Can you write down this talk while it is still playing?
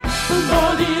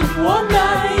all in one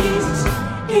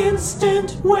night.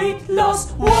 Instant weight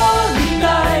loss, one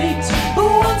night.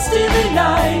 One steamy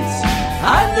night.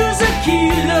 I lose a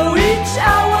kilo each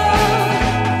hour.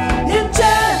 In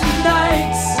 10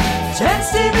 nights, 10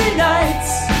 steamy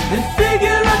nights. And figure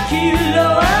a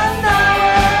kilo an hour.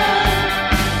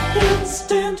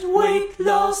 Instant weight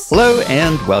loss. Hello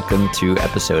and welcome to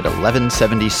episode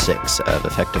 1176 of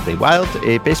Effectively Wild,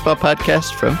 a baseball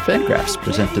podcast from Fangraphs,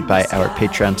 presented by our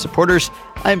Patreon supporters.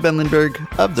 I'm Ben Lindbergh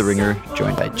of The Ringer,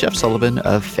 joined by Jeff Sullivan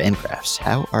of Fangraphs.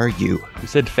 How are you? You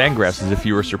said Fangraphs as if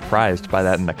you were surprised by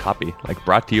that in the copy, like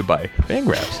brought to you by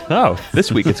Fangraphs. Oh,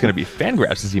 this week it's going to be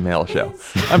Fangraphs' email show.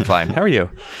 I'm fine. How are you?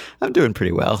 I'm doing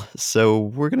pretty well. So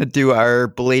we're going to do our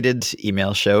belated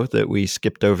email show that we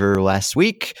skipped over last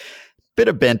week. Bit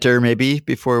of banter maybe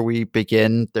before we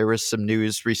begin. There was some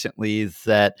news recently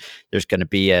that there's going to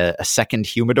be a second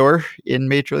humidor in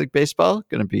Major League Baseball.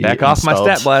 Going to be back off my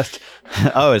stat blast.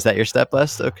 Oh, is that your stat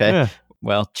blast? Okay. Yeah.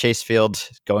 Well, Chase Field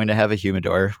is going to have a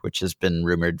humidor, which has been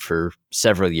rumored for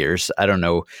several years. I don't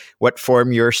know what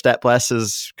form your stat blast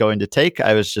is going to take.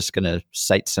 I was just going to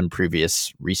cite some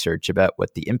previous research about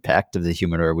what the impact of the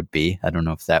humidor would be. I don't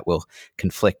know if that will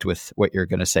conflict with what you're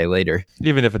going to say later.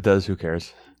 Even if it does, who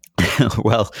cares?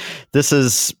 Well, this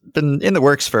has been in the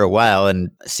works for a while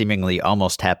and seemingly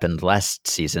almost happened last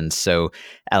season. So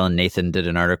Alan Nathan did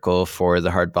an article for the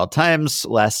Hardball Times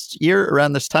last year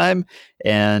around this time,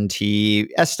 and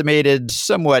he estimated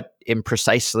somewhat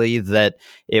imprecisely that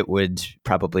it would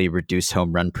probably reduce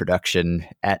home run production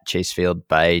at Chase Field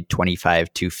by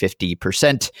 25 to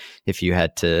 50%. If you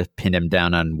had to pin him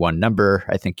down on one number,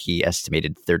 I think he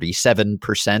estimated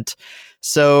 37%.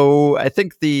 So I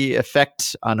think the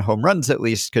effect on home runs, at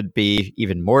least, could be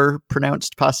even more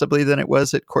pronounced possibly than it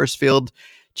was at Coors Field.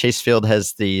 Chase Field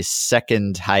has the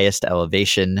second highest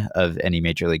elevation of any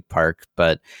major league park,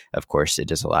 but of course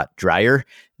it is a lot drier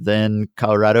than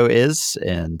Colorado is.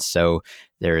 And so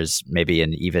there is maybe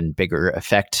an even bigger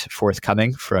effect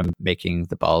forthcoming from making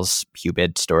the balls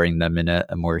humid, storing them in a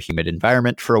more humid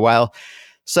environment for a while.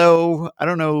 So I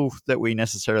don't know that we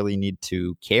necessarily need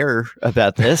to care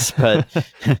about this, but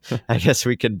I guess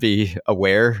we can be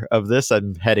aware of this.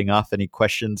 I'm heading off any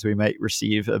questions we might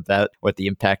receive about what the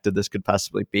impact of this could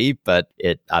possibly be, but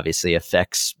it obviously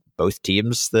affects both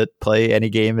teams that play any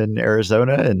game in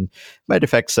Arizona and might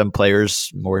affect some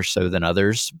players more so than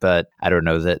others. But I don't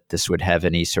know that this would have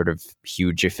any sort of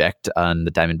huge effect on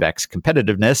the Diamondbacks'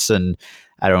 competitiveness. And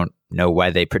I don't know why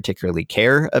they particularly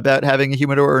care about having a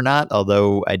humidor or not,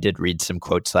 although I did read some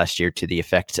quotes last year to the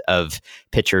effect of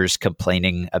pitchers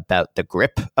complaining about the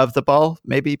grip of the ball,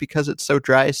 maybe because it's so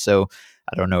dry. So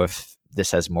I don't know if this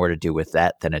has more to do with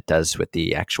that than it does with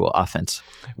the actual offense.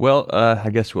 Well, I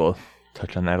guess we'll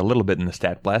touch on that a little bit in the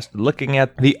stat blast. Looking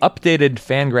at the updated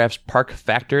Fangraphs park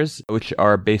factors, which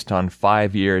are based on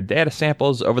 5-year data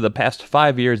samples. Over the past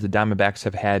 5 years, the Diamondbacks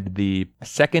have had the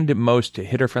second most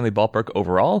hitter-friendly ballpark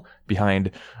overall,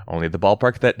 behind only the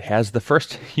ballpark that has the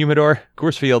first humidor,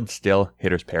 Coors Field, still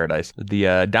hitter's paradise. The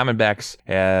Diamondbacks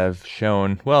have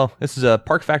shown, well, this is a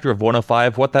park factor of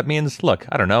 105. What that means, look,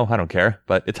 I don't know. I don't care.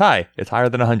 But it's high. It's higher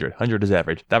than 100. 100 is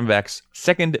average. Diamondbacks,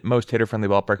 second most hitter-friendly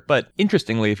ballpark. But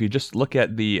interestingly, if you just look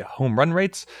at the home run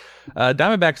rates,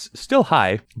 Diamondbacks still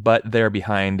high, but they're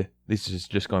behind. This is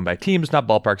just going by teams, not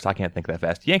ballparks. I can't think that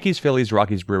fast. Yankees, Phillies,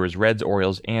 Rockies, Brewers, Reds,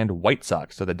 Orioles, and White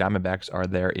Sox. So the Diamondbacks are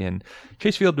there in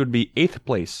Chase Field would be 8th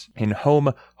place in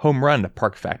home run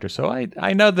park factor. So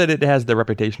I know that it has the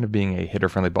reputation of being a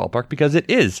hitter-friendly ballpark because it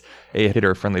is a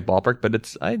hitter-friendly ballpark, but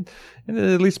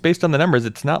at least based on the numbers,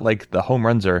 it's not like the home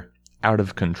runs are out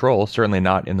of control, certainly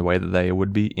not in the way that they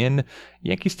would be in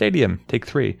Yankee Stadium. Take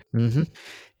 3. Mm-hmm.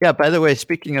 Yeah, by the way,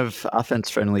 speaking of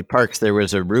offense-friendly parks, there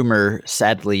was a rumor,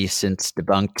 sadly since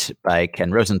debunked by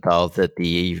Ken Rosenthal, that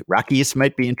the Rockies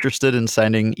might be interested in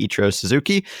signing Ichiro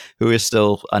Suzuki, who is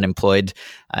still unemployed.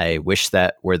 I wish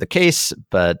that were the case,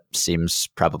 but seems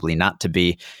probably not to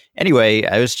be. Anyway,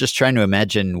 I was just trying to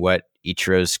imagine what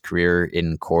Ichiro's career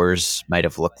in Coors might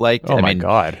have looked like. Oh, my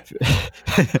God.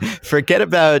 Forget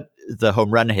about the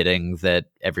home run hitting that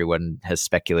everyone has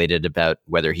speculated about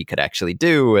whether he could actually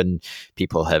do, and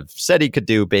people have said he could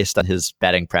do based on his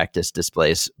batting practice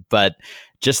displays. But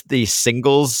just the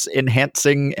singles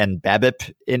enhancing and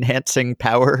BABIP enhancing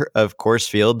power of Coors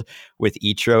Field with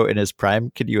Ichiro in his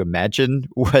prime. Can you imagine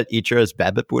what Ichiro's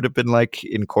BABIP would have been like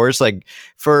in Coors? Like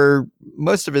for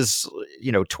most of his,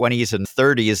 20s and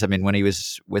 30s, I mean, when he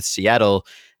was with Seattle,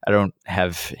 I don't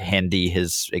have handy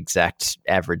his exact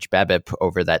average BABIP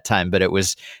over that time, but it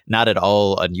was not at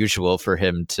all unusual for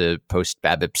him to post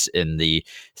BABIPs in the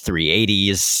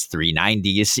 380s,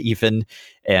 390s even.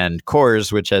 And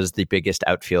Coors, which has the biggest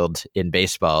outfield in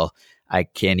baseball, I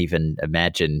can't even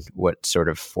imagine what sort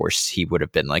of force he would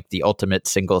have been, like the ultimate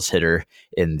singles hitter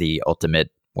in the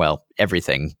ultimate, well,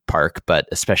 everything park, but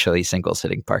especially singles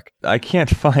hitting park.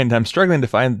 I'm struggling to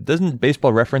find, doesn't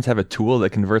Baseball Reference have a tool that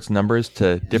converts numbers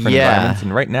to different environments?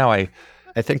 And right now I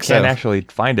think can't actually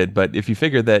find it, but if you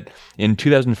figure that in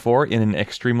 2004, in an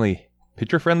extremely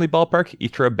pitcher-friendly ballpark,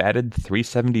 Ichiro batted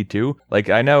 372. Like,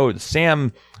 I know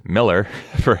Sam Miller,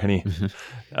 for any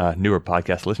newer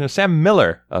podcast listeners, Sam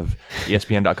Miller of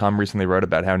ESPN.com recently wrote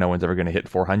about how no one's ever going to hit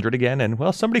 400 again, and,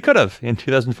 well, somebody could have in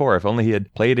 2004 if only he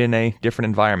had played in a different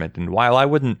environment. And while I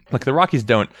wouldn't, like, the Rockies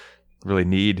don't really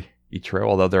need Ichiro,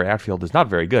 although their outfield is not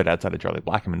very good outside of Charlie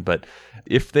Blackmon, but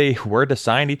if they were to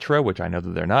sign Ichiro, which I know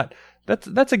that they're not,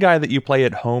 that's a guy that you play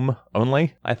at home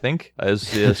only, I think, as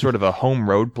sort of a home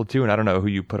road platoon. I don't know who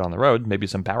you put on the road, maybe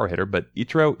some power hitter, but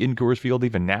Ichiro in Coors Field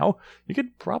even now, you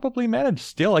could probably manage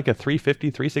still like a 350,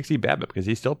 360 BABIP because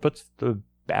he still puts the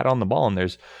bat on the ball, and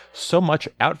there's so much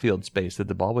outfield space that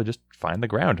the ball would just find the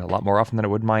ground a lot more often than it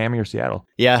would in Miami or Seattle.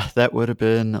 Yeah, that would have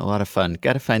been a lot of fun.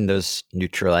 Got to find those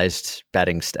neutralized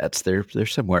batting stats. They're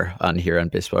somewhere on here on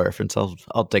Baseball Reference.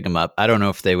 I'll dig them up. I don't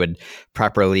know if they would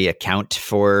properly account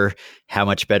for how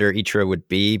much better Ichiro would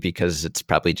be, because it's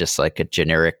probably just like a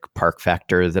generic park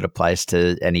factor that applies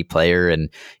to any player, and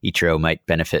Ichiro might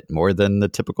benefit more than the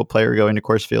typical player going to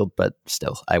Coors Field, but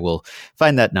still, I will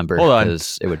find that number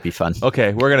because it would be fun.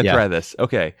 Okay, we're going to try this.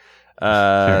 Okay.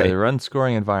 The run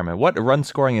scoring environment. What run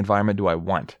scoring environment do I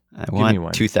want? I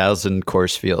want 2000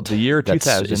 Coors Field. The year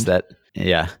 2000. Is that...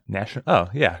 Yeah. National. Oh,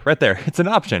 yeah, right there. It's an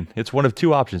option. It's one of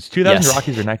two options. 2000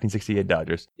 Rockies or 1968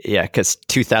 Dodgers. Yeah, because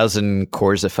 2000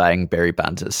 Coorsifying Barry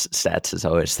Bonds' stats is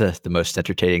always the most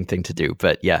entertaining thing to do.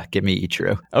 But yeah, give me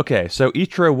Ichiro. Okay, so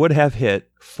Ichiro would have hit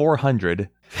 400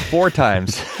 4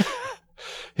 times.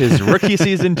 His rookie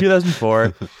season,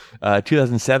 2004,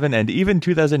 2007, and even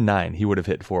 2009, he would have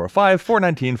hit 405,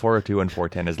 419, 402, and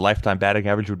 410. His lifetime batting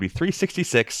average would be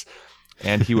 366.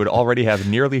 And he would already have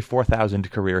nearly 4,000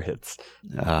 career hits.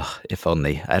 If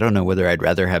only. I don't know whether I'd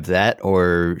rather have that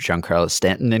or Giancarlo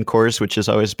Stanton in Coors, which has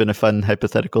always been a fun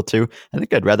hypothetical too. I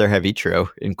think I'd rather have Ichiro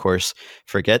in Coors.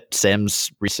 Forget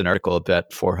Sam's recent article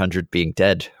about 400 being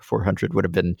dead. 400 would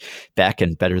have been back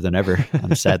and better than ever.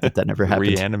 I'm sad that never happened.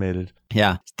 Reanimated.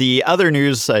 Yeah. The other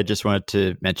news I just wanted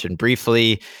to mention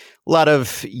briefly, a lot of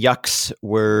yucks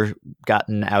were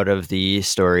gotten out of the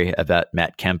story about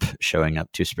Matt Kemp showing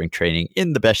up to spring training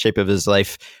in the best shape of his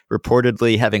life,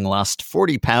 reportedly having lost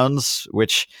 40 pounds,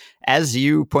 which, as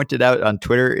you pointed out on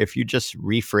Twitter, if you just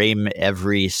reframe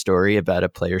every story about a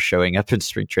player showing up in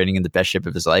spring training in the best shape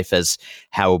of his life as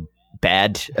how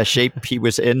bad a shape he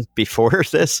was in before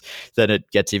this, then it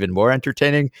gets even more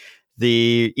entertaining.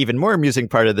 The even more amusing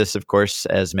part of this, of course,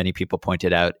 as many people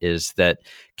pointed out, is that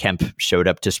Kemp showed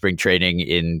up to spring training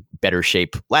in better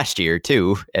shape last year,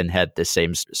 too, and had the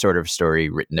same sort of story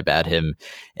written about him.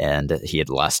 And he had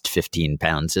lost 15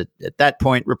 pounds at that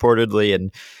point, reportedly.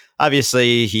 And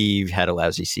obviously, he had a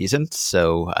lousy season,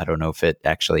 so I don't know if it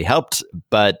actually helped.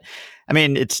 But I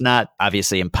mean, it's not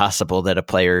obviously impossible that a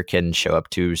player can show up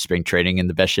to spring training in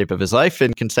the best shape of his life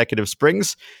in consecutive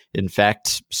springs. In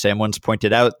fact, Sam once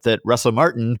pointed out that Russell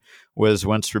Martin was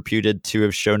once reputed to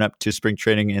have shown up to spring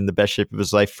training in the best shape of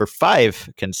his life for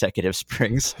 5 consecutive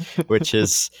springs, which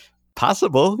is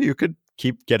possible. You could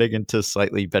keep getting into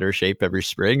slightly better shape every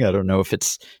spring. I don't know if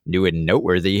it's new and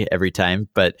noteworthy every time,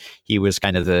 but he was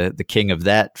kind of the king of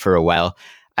that for a while.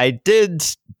 I did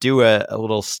do a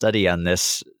little study on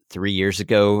this 3 years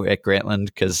ago at Grantland,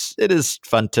 because it is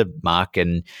fun to mock.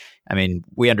 And I mean,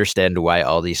 we understand why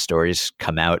all these stories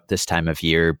come out this time of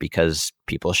year, because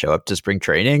people show up to spring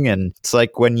training, and it's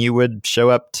like when you would show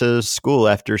up to school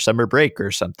after summer break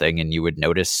or something, and you would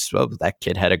notice, well, that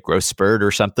kid had a growth spurt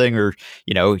or something, or,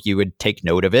 you know, you would take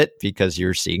note of it because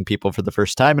you're seeing people for the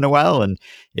first time in a while. And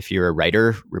if you're a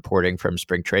writer reporting from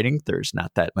spring training, there's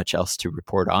not that much else to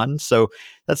report on. So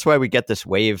that's why we get this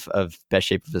wave of best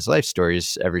shape of his life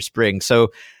stories every spring.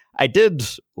 So I did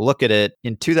look at it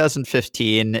in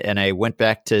 2015, and I went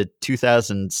back to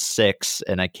 2006,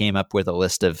 and I came up with a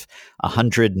list of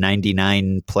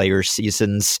 199 player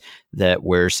seasons that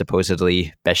were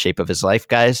supposedly best shape of his life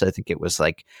guys. I think it was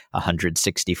like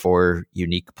 164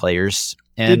 unique players.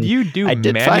 And did you do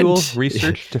manual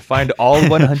research to find all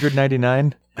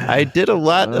 199? I did a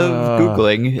lot of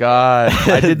Googling. God,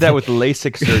 I did that with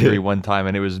LASIK surgery one time,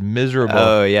 and it was miserable.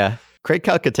 Oh, yeah. Craig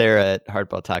Calcaterra at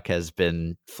Hardball Talk has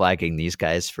been flagging these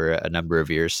guys for a number of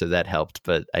years, so that helped.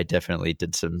 But I definitely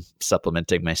did some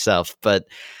supplementing myself. But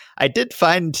I did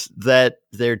find that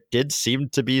there did seem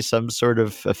to be some sort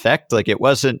of effect. Like, it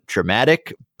wasn't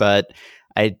dramatic, but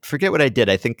I forget what I did.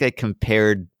 I think I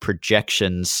compared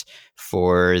projections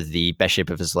for the Best Shape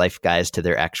of His Life guys to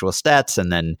their actual stats,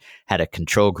 and then had a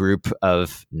control group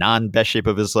of non-Best Shape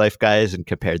of His Life guys and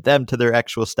compared them to their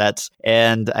actual stats.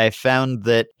 And I found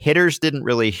that hitters didn't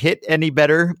really hit any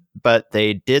better, but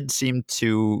they did seem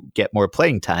to get more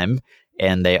playing time.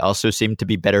 And they also seem to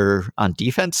be better on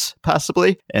defense,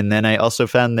 possibly. And then I also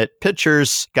found that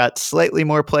pitchers got slightly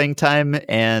more playing time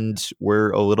and were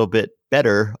a little bit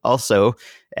better also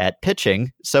at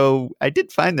pitching. So I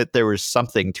did find that there was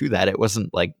something to that. It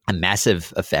wasn't like a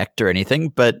massive effect or anything.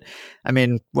 But I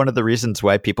mean, one of the reasons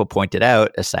why people point it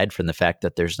out, aside from the fact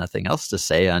that there's nothing else to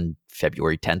say on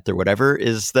February 10th or whatever,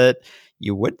 is that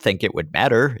you would think it would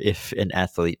matter if an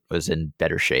athlete was in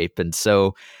better shape. And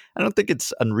so I don't think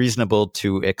it's unreasonable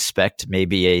to expect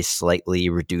maybe a slightly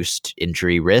reduced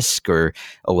injury risk or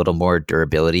a little more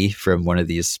durability from one of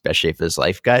these Best Shape of His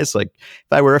Life guys. Like,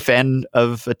 if I were a fan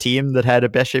of a team that had a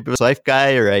Best Shape of His Life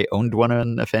guy, or I owned one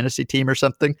on a fantasy team or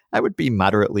something, I would be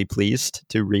moderately pleased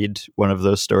to read one of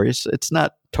those stories. It's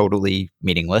not totally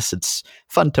meaningless. It's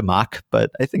fun to mock,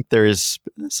 but I think there is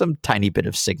some tiny bit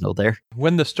of signal there.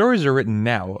 When the stories are written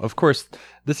now, of course,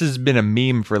 this has been a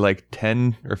meme for like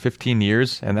 10 or 15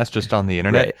 years, and that's just on the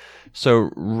internet. Right.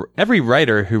 So every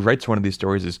writer who writes one of these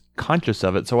stories is conscious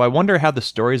of it. So I wonder how the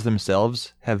stories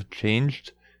themselves have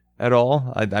changed at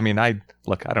all. I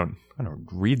don't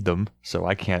read them, so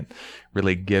I can't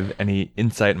really give any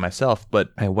insight myself,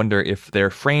 but I wonder if they're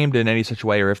framed in any such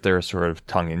way, or if they're sort of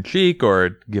tongue-in-cheek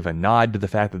or give a nod to the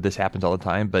fact that this happens all the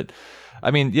time. But I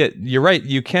mean, yeah, you're right.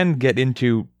 You can get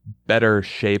into better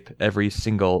shape every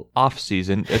single off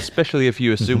season, especially if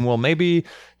you assume, well, maybe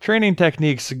training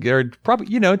techniques are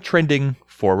probably, trending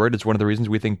forward. It's one of the reasons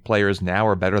we think players now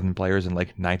are better than players in like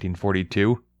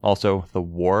 1942. Also the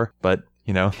war, but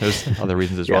there's other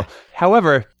reasons as well.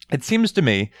 However, it seems to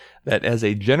me that as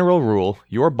a general rule,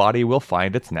 your body will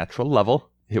find its natural level.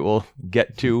 It will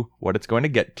get to what it's going to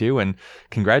get to. And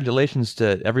congratulations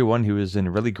to everyone who is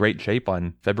in really great shape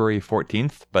on February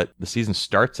 14th. But the season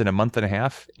starts in a month and a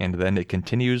half, and then it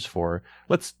continues for,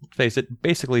 let's face it,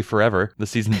 basically forever. The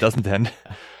season doesn't end.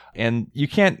 And you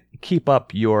can't keep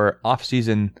up your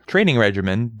off-season training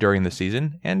regimen during the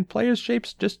season, and players'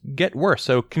 shapes just get worse.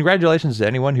 So congratulations to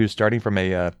anyone who's starting from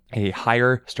a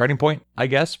higher starting point, I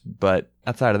guess. But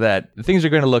outside of that, things are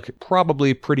going to look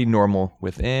probably pretty normal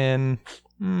within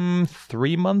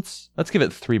 3 months. Let's give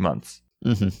it 3 months.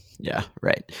 Mm-hmm. Yeah,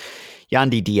 right.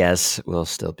 Yandy Diaz will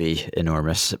still be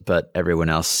enormous, but everyone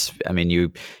else, I mean, you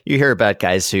hear about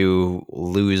guys who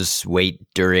lose weight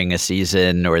during a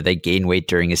season, or they gain weight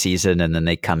during a season, and then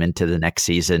they come into the next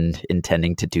season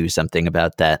intending to do something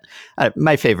about that.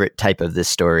 My favorite type of this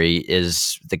story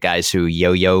is the guys who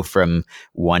yo-yo from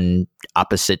one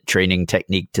opposite training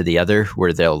technique to the other,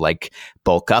 where they'll like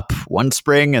bulk up one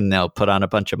spring and they'll put on a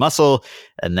bunch of muscle,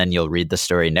 and then you'll read the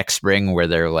story next spring where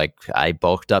they're like, I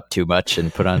bulked up too much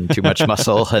and put on too much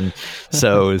muscle, and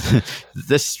so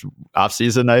this off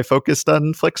season I focused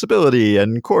on flexibility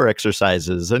and core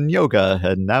exercises and yoga,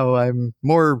 and now I'm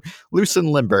more loose and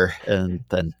limber. And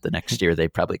then the next year they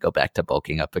probably go back to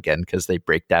bulking up again because they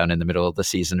break down in the middle of the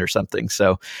season or something.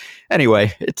 So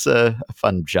anyway, it's a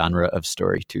fun genre of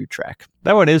story to track.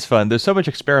 That one is fun. There's so much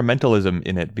experimentalism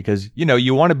in it because,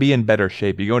 you want to be in better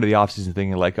shape. You go into the offseason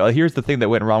thinking like, oh, here's the thing that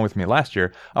went wrong with me last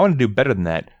year. I want to do better than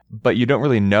that. But you don't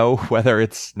really know whether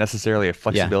it's necessarily a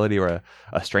flexibility or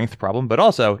a strength problem. But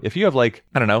also, if you have like,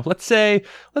 I don't know, let's say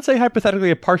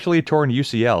hypothetically a partially torn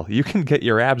UCL, you can get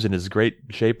your abs in as great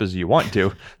shape as you want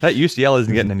to. That UCL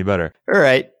isn't getting any better. All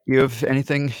right. You have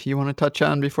anything you want to touch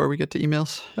on before we get to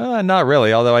emails? Not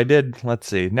really, although I did. Let's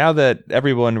see. Now that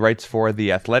everyone writes for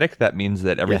The Athletic, that means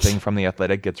that everything from The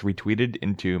Athletic gets retweeted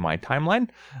into my timeline.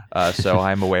 So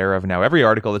I'm aware of now every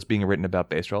article that's being written about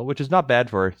baseball, which is not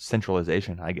bad for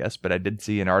centralization, I guess. But I did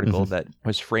see an article that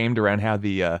was framed around how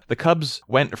the Cubs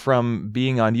went from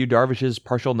being on Yu Darvish's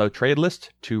partial no-trade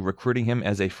list to recruiting him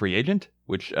as a free agent,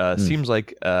 which seems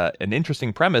like an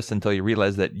interesting premise until you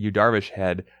realize that Yu Darvish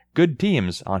had good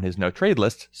teams on his no-trade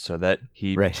list, so that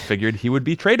he figured he would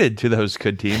be traded to those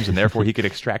good teams, and therefore he could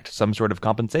extract some sort of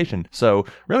compensation. So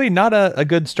really not a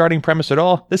good starting premise at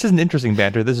all. This isn't interesting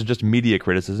banter. This is just media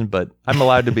criticism, but I'm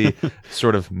allowed to be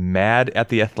sort of mad at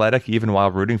The Athletic even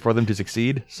while rooting for them to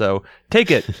succeed. So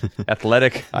take it,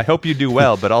 Athletic. I hope you do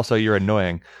well, but also you're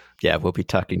annoying. Yeah, we'll be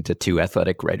talking to 2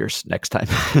 Athletic writers next time.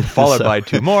 Followed by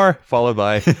 2 more, followed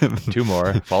by 2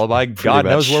 more, followed by God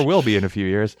knows where we'll be in a few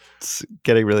years. It's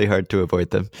getting really hard to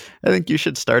avoid them. I think you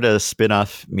should start a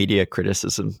spin-off media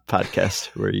criticism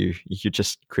podcast where you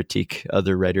just critique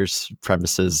other writers'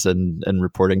 premises and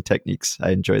reporting techniques. I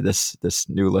enjoy this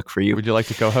new look for you. Would you like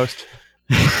to co-host?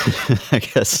 I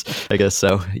guess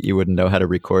so. You wouldn't know how to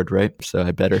record, right? So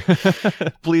I better.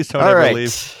 Please don't ever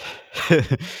leave.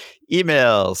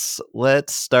 Emails.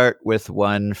 Let's start with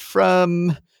one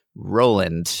from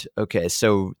Roland. Okay,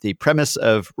 so the premise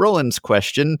of Roland's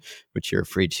question, which you're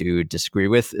free to disagree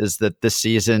with, is that this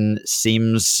season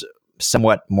seems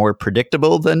somewhat more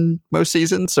predictable than most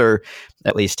seasons, or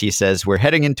at least he says we're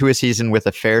heading into a season with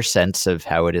a fair sense of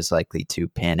how it is likely to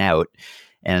pan out.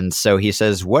 And so he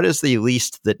says, what is the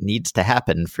least that needs to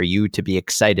happen for you to be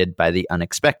excited by the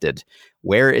unexpected?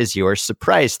 Where is your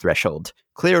surprise threshold?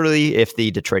 Clearly, if the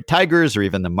Detroit Tigers or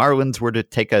even the Marlins were to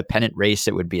take a pennant race,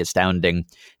 it would be astounding.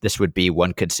 This would be,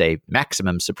 one could say,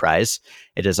 maximum surprise.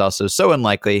 It is also so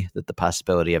unlikely that the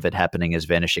possibility of it happening is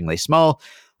vanishingly small.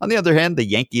 On the other hand, the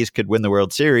Yankees could win the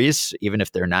World Series. Even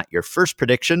if they're not your first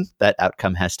prediction, that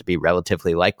outcome has to be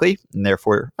relatively likely and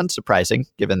therefore unsurprising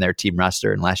given their team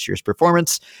roster and last year's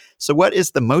performance. So what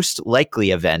is the most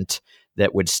likely event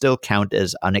that would still count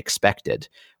as unexpected?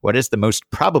 What is the most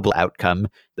probable outcome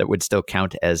that would still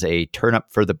count as a turn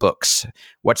up for the books?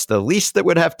 What's the least that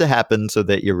would have to happen so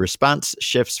that your response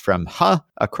shifts from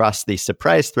across the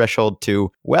surprise threshold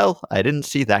to, well, I didn't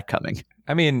see that coming?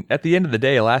 I mean, at the end of the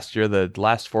day, last year, the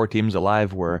last 4 teams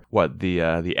alive were,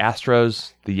 the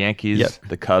Astros, the Yankees,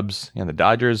 the Cubs, and the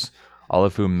Dodgers, all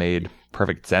of whom made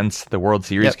perfect sense. The World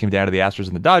Series came down to the Astros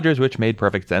and the Dodgers, which made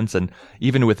perfect sense. And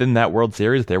even within that World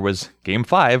Series, there was Game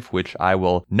 5, which I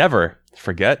will never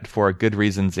forget for good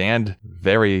reasons and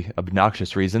very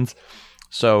obnoxious reasons.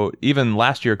 So even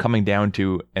last year coming down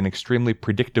to an extremely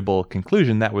predictable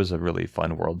conclusion, that was a really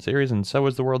fun World Series, and so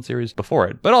was the World Series before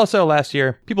it. But also last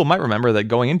year, people might remember that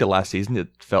going into last season, it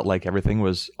felt like everything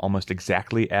was almost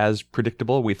exactly as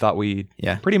predictable. We thought we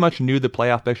pretty much knew the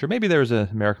playoff picture. Maybe there was an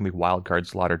American League wildcard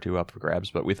slot or 2 up for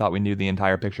grabs, but we thought we knew the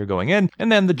entire picture going in.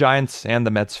 And then the Giants and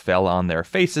the Mets fell on their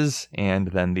faces, and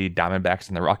then the Diamondbacks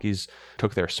and the Rockies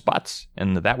took their spots,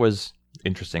 and that was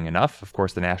interesting enough. Of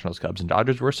course, the Nationals, Cubs, and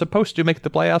Dodgers were supposed to make the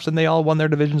playoffs, and they all won their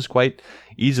divisions quite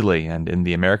easily. And in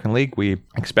the American League, we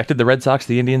expected the Red Sox,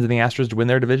 the Indians, and the Astros to win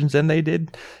their divisions, and they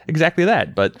did exactly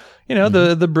that. But, you know,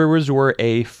 the Brewers were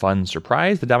a fun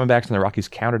surprise. The Diamondbacks and the Rockies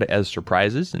counted as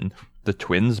surprises, and the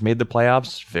Twins made the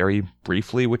playoffs very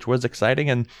briefly, which was exciting.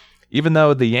 And even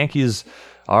though the Yankees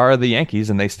are the Yankees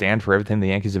and they stand for everything the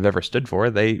Yankees have ever stood for,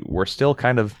 they were still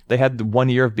they had 1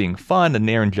 year of being fun, and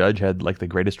Aaron Judge had like the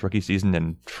greatest rookie season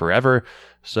in forever.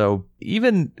 So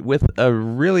even with a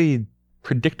really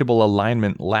predictable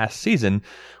alignment last season,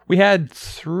 we had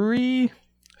three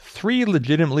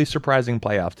legitimately surprising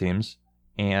playoff teams,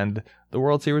 and the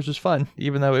World Series was fun,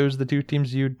 even though it was the 2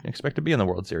 teams you'd expect to be in the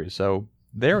World Series. So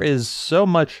there is so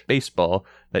much baseball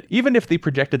that even if the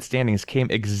projected standings came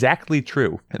exactly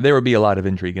true, there would be a lot of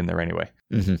intrigue in there anyway.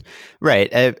 Mm-hmm.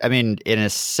 Right. I mean, in a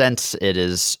sense, it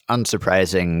is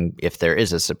unsurprising if there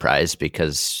is a surprise,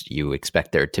 because you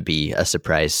expect there to be a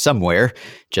surprise somewhere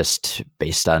just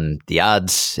based on the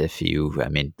odds.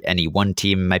 Any one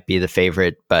team might be the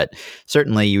favorite, but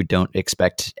certainly you don't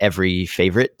expect every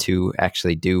favorite to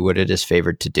actually do what it is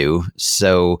favored to do.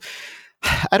 So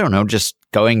I don't know, just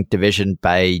going division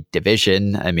by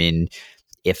division. I mean,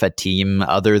 if a team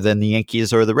other than the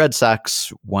Yankees or the Red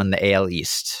Sox won the AL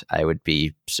East, I would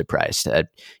be surprised.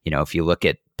 If you look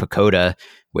at PECOTA,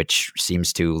 which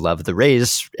seems to love the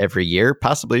Rays every year,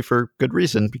 possibly for good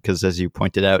reason, because as you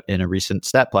pointed out in a recent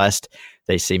stat blast,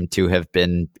 they seem to have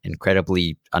been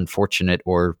incredibly unfortunate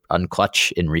or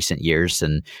unclutch in recent years,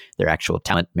 and their actual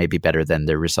talent may be better than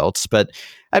their results. But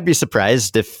I'd be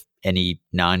surprised if any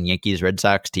non-Yankees Red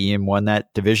Sox team won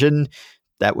that division.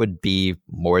 That would be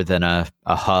more than a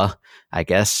I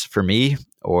guess, for me.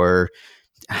 Or,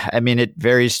 it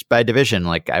varies by division.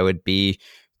 Like, I would be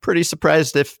pretty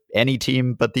surprised if any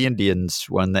team but the Indians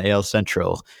won the AL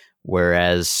Central.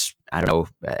 Whereas, I don't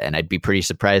know, and I'd be pretty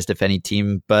surprised if any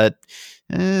team but,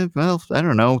 I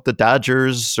don't know, the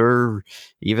Dodgers or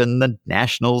even the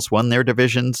Nationals won their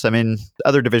divisions. I mean,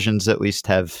 other divisions at least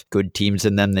have good teams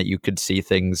in them that you could see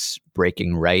things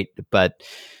breaking right. But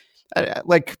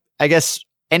I guess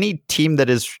any team that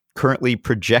is currently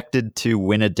projected to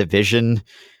win a division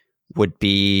would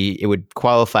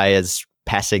qualify as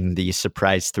passing the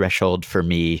surprise threshold for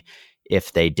me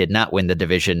if they did not win the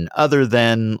division, other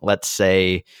than, let's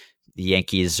say, the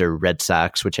Yankees or Red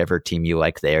Sox, whichever team you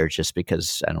like there, just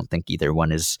because I don't think either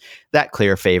one is that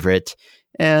clear favorite.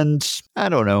 And I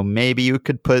don't know, maybe you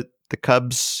could put the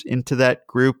Cubs into that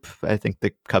group. I think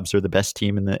the Cubs are the best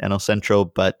team in the NL Central,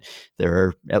 but there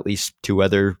are at least two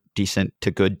other decent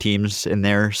to good teams in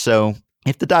there. So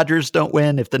if the Dodgers don't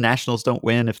win, if the Nationals don't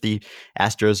win, if the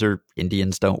Astros or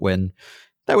Indians don't win,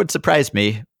 that would surprise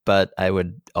me, but I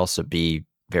would also be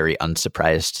very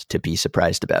unsurprised to be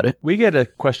surprised about it. We get a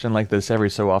question like this every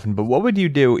so often, but what would you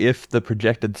do if the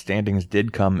projected standings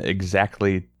did come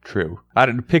exactly true? I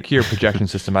don't pick your projection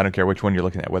system. I don't care which one you're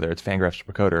looking at, whether it's Fangraphs,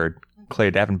 Pacoda, or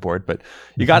Clay Davenport, but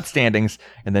you got standings,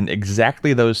 and then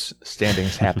exactly those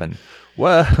standings happen.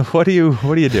 What do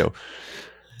you do?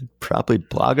 Probably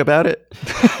blog about it.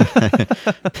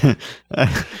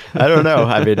 I don't know.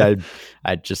 I mean,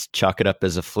 I'd just chalk it up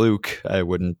as a fluke. I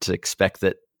wouldn't expect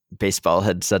that baseball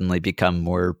had suddenly become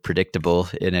more predictable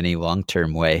in any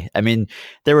long-term way. I mean,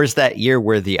 there was that year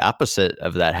where the opposite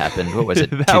of that happened. What was it?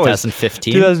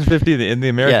 2015? 2015 in the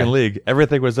American League.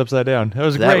 Everything was upside down. That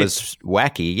was great. That was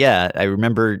wacky. Yeah. I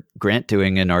remember Grant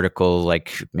doing an article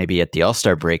like maybe at the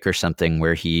All-Star break or something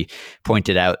where he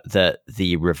pointed out that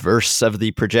the reverse of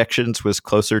the projections was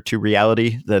closer to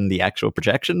reality than the actual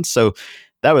projections. So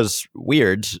that was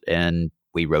weird. And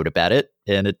we wrote about it,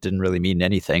 and it didn't really mean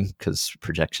anything because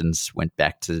projections went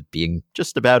back to being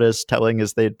just about as telling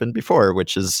as they'd been before,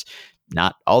 which is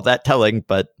not all that telling,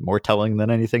 but more telling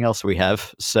than anything else we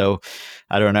have. So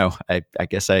I don't know. I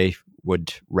guess I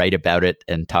would write about it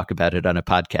and talk about it on a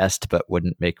podcast, but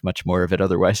wouldn't make much more of it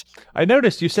otherwise. I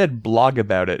noticed you said blog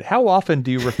about it. How often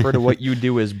do you refer to what you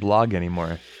do as blog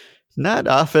anymore? Not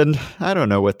often. I don't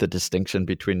know what the distinction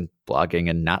between blogging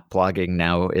and not blogging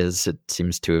now is. It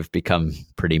seems to have become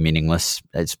pretty meaningless.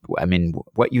 I mean,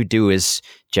 what you do is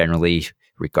generally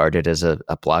regarded as a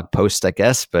blog post, I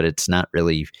guess, but it's not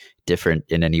really different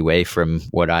in any way from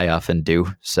what I often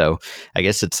do. So I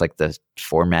guess it's like the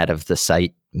format of the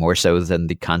site more so than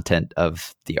the content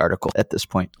of the article at this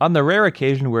point. On the rare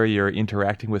occasion where you're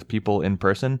interacting with people in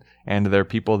person and they're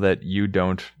people that you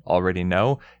don't already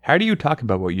know, how do you talk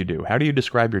about what you do? How do you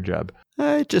describe your job?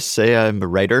 I just say I'm a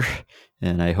writer,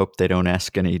 and I hope they don't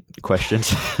ask any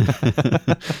questions.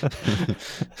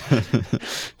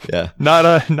 Yeah.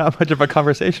 Not much of a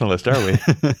conversationalist, are we?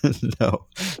 No,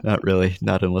 not really.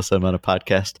 Not unless I'm on a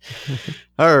podcast.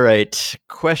 All right.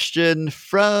 Question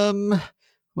from...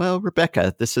 Well,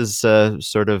 Rebecca, this is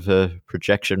sort of a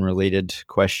projection-related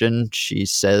question. She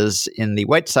says, in the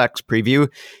White Sox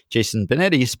preview, Jason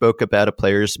Benetti spoke about a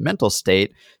player's mental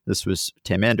state. This was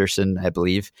Tim Anderson, I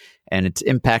believe, and its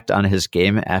impact on his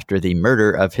game after the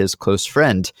murder of his close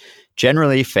friend.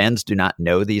 Generally, fans do not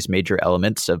know these major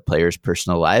elements of players'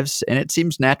 personal lives, and it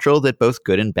seems natural that both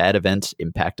good and bad events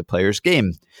impact a player's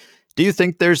game. Do you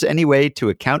think there's any way to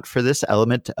account for this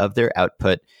element of their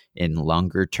output in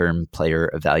longer-term player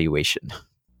evaluation?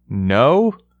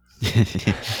 No.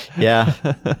 Yeah,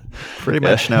 pretty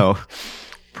much no.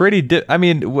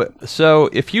 So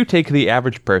if you take the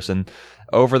average person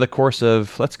over the course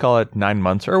of, let's call it 9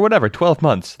 months or whatever, 12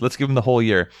 months, let's give them the whole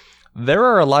year, there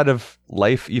are a lot of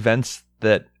life events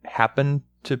that happen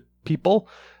to people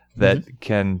that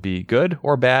can be good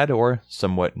or bad or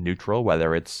somewhat neutral,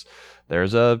 whether it's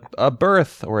there's a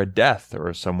birth or a death,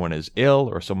 or someone is ill,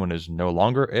 or someone is no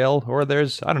longer ill, or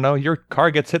there's, I don't know, your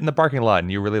car gets hit in the parking lot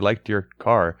and you really liked your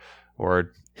car,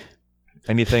 or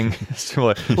anything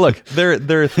similar. Look,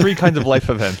 there are three kinds of life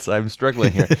events. I'm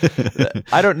struggling here.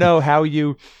 I don't know how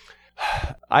you...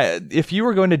 if you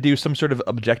were going to do some sort of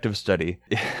objective study,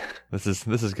 this is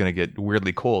going to get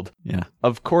weirdly cold. Yeah.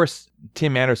 Of course,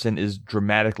 Tim Anderson is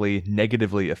dramatically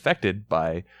negatively affected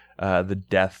by the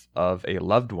death of a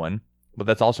loved one. But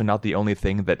that's also not the only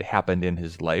thing that happened in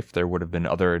his life. There would have been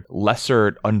other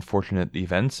lesser unfortunate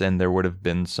events, and there would have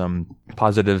been some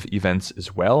positive events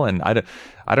as well. And I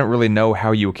don't really know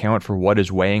how you account for what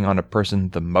is weighing on a person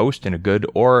the most in a good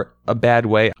or a bad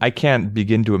way. I can't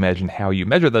begin to imagine how you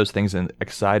measure those things, and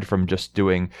aside from just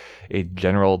doing a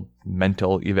general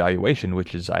mental evaluation,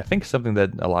 which is, I think, something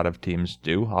that a lot of teams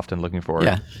do, often looking for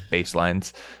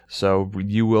baselines. So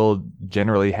you will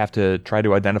generally have to try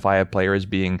to identify a player as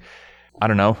being, I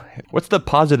don't know, what's the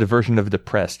positive version of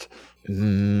depressed? I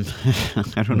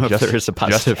don't know if there is a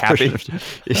positive version.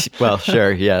 Well,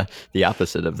 sure, yeah, the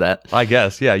opposite of that. I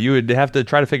guess, yeah. You would have to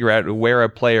try to figure out where a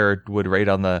player would rate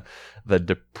on the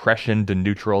depression to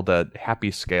neutral to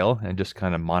happy scale and just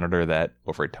kind of monitor that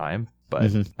over time.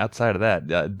 But outside of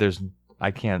that, there's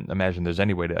I can't imagine there's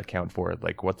any way to account for it.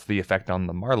 Like, what's the effect on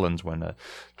the Marlins when a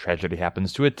tragedy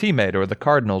happens to a teammate, or the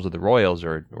Cardinals, or the Royals,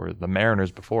 or the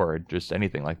Mariners before, or just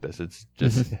anything like this? It's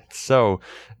just it's so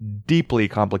deeply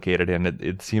complicated, and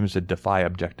it seems to defy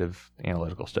objective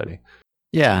analytical study.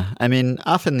 Yeah, I mean,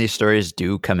 often these stories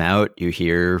do come out. You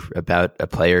hear about a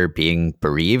player being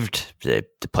bereaved. The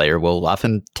player will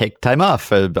often take time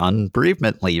off on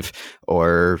bereavement leave,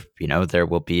 or, there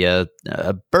will be a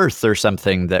birth or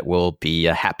something that will be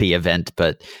a happy event,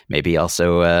 but maybe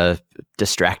also a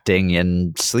distracting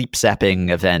and sleep sapping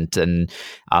event. And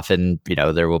often,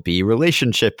 there will be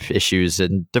relationship issues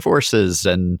and divorces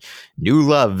and new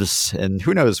loves and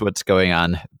who knows what's going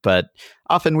on. But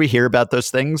often we hear about those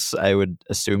things. I would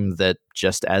assume that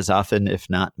just as often, if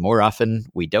not more often,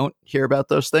 we don't hear about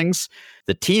those things.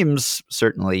 The teams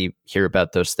certainly hear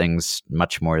about those things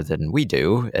much more than we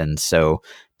do. And so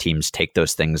teams take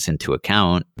those things into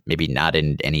account, maybe not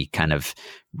in any kind of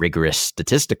rigorous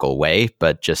statistical way,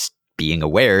 but just being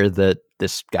aware that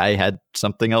this guy had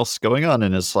something else going on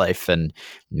in his life, and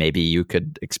maybe you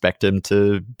could expect him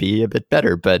to be a bit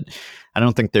better. But I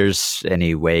don't think there's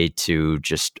any way to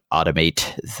just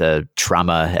automate the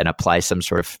trauma and apply some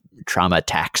sort of trauma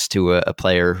tax to a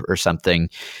player or something.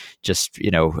 Just,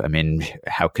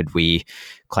 how could we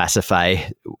classify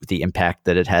the impact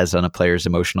that it has on a player's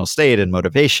emotional state and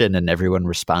motivation? And everyone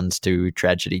responds to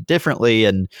tragedy differently.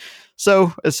 And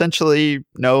so essentially,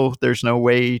 no, there's no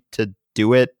way to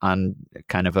do it on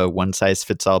kind of a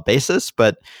one-size-fits-all basis,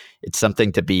 but it's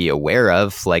something to be aware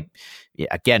of. Like,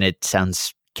 again, it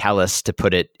sounds callous to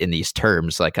put it in these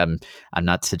terms. Like, I'm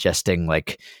not suggesting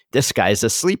like this guy's a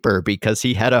sleeper because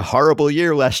he had a horrible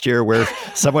year last year where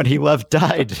someone he loved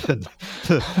died.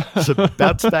 It's a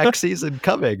bounce back season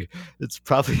coming. It's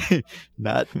probably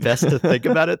not best to think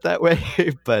about it that way,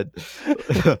 but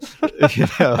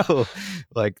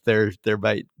like there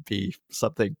might be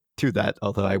something to that,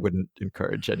 although I wouldn't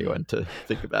encourage anyone to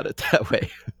think about it that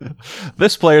way.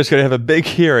 This player's going to have a big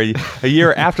year, a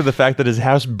year after the fact that his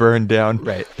house burned down.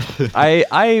 Right.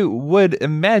 I would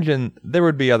imagine there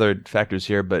would be other factors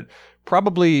here, but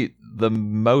probably the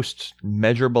most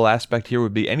measurable aspect here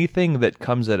would be anything that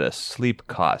comes at a sleep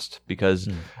cost, because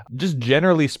just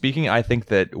generally speaking, I think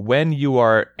that when you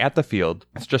are at the field,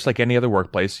 it's just like any other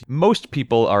workplace. Most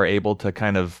people are able to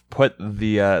kind of put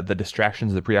the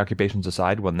distractions, the preoccupations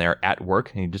aside when they're at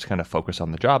work, and you just kind of focus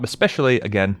on the job, especially,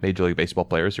 again, Major League Baseball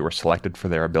players who are selected for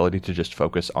their ability to just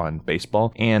focus on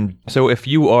baseball. And so if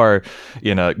you are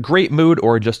in a great mood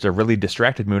or just a really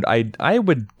distracted mood, I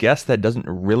would guess that doesn't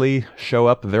really show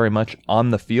up very much on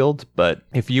the field. But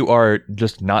if you are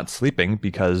just not sleeping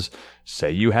because, say,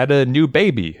 you had a new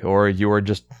baby, or you are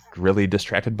just really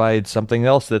distracted by something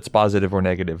else that's positive or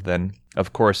negative, then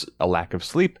of course a lack of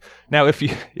sleep. Now, if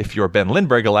you're Ben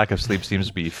Lindbergh, a lack of sleep seems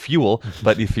to be fuel,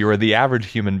 but if you are the average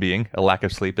human being, a lack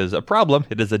of sleep is a problem.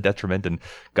 It is a detriment, and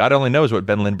God only knows what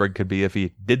Ben Lindbergh could be if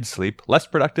he did sleep. Less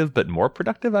productive, but more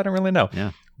productive? I don't really know. Yeah.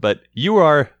 But you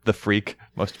are the freak.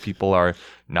 Most people are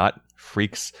not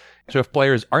freaks. So if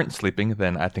players aren't sleeping,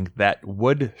 then I think that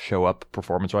would show up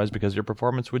performance-wise, because your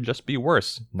performance would just be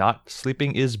worse. Not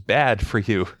sleeping is bad for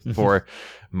you, for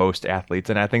most athletes.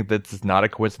 And I think that's not a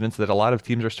coincidence that a lot of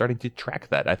teams are starting to track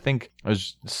that. I think I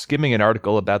was skimming an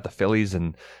article about the Phillies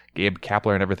and Gabe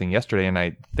Kapler and everything yesterday, and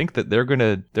I think that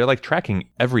they're like tracking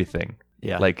everything.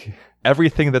 Yeah. Like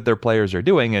everything that their players are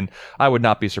doing. And I would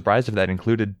not be surprised if that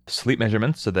included sleep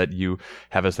measurements, so that you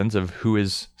have a sense of who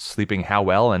is sleeping how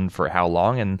well and for how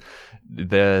long. And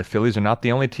the Phillies are not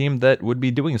the only team that would be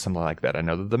doing something like that. I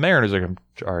know that the Mariners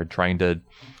are trying to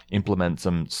implement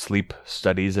some sleep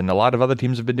studies, and a lot of other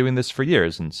teams have been doing this for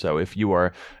years. And so if you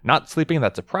are not sleeping,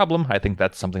 that's a problem. I think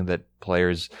that's something that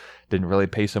players didn't really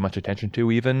pay so much attention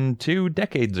to even 2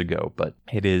 decades ago, but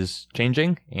it is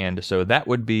changing. And so that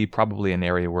would be probably an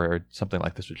area where something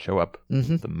like this would show up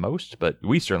the most, but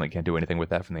we certainly can't do anything with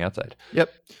that from the outside.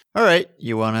 Yep. All right.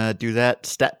 You want to do that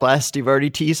stat blast you've already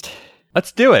teased?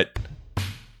 Let's do it.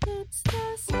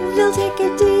 They'll take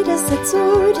a data set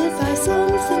sorted by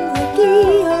something like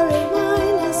ERA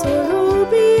minus or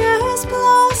OPS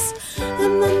plus,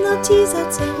 and then they'll tease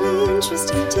out some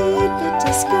interesting tidbit,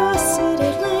 discuss it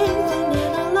at length, and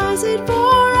analyze it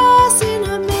for us in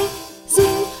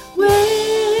amazing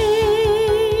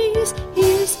ways.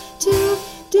 Here's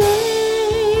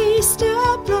today's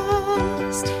Stat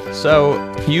Blast. So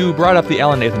you brought up the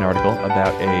Alan Nathan article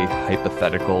about a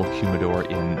hypothetical humidor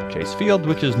in Chase Field,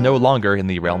 which is no longer in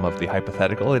the realm of the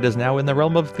hypothetical. It is now in the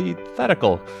realm of the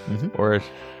thetical, or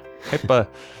hypa.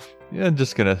 Yeah, I'm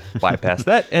just going to bypass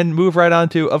that and move right on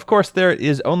to, of course, there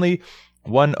is only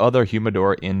one other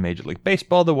humidor in Major League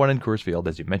Baseball, the one in Coors Field.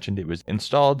 As you mentioned, it was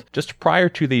installed just prior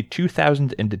to the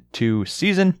 2002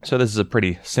 season. So this is a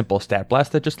pretty simple stat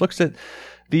blast that just looks at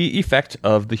the effect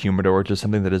of the humidor, which is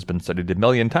something that has been studied a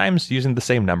million times using the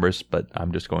same numbers, but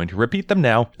I'm just going to repeat them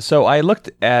now. So I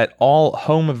looked at all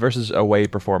home versus away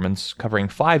performance covering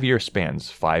 5-year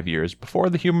spans, 5 years before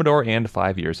the humidor and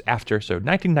 5 years after, so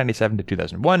 1997 to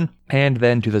 2001, and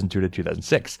then 2002 to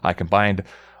 2006. I combined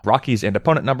Rockies and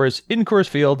opponent numbers in Coors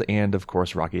Field, and of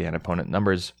course Rocky and opponent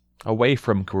numbers away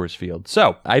from Coors Field.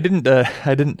 So I didn't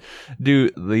do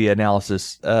the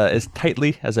analysis as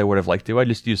tightly as I would have liked to. I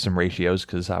just used some ratios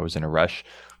because I was in a rush.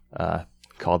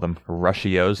 Call them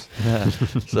rushios.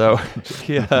 So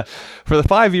yeah, for the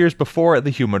 5 years before the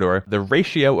humidor, the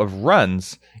ratio of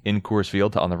runs in Coors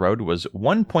Field to on the road was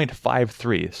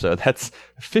 1.53. So that's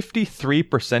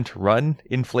 53% run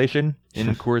inflation in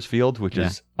Coors Field, which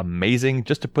is amazing.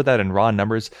 Just to put that in raw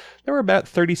numbers, there were about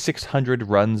 3,600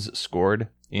 runs scored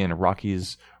in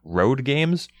Rockies road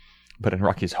games, but in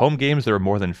Rockies home games, there were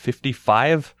more than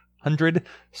 5,500.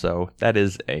 So that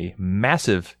is a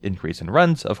massive increase in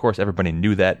runs. Of course, everybody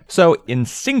knew that. So in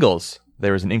singles,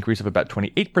 there was an increase of about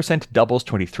 28%, doubles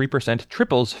 23%,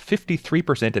 triples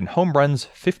 53%, and home runs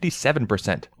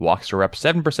 57%. Walks were up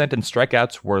 7%, and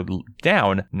strikeouts were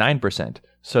down 9%.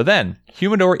 So then,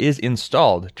 humidor is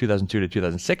installed 2002 to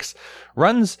 2006.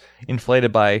 Runs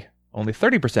inflated by only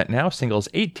 30% now, singles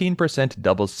 18%,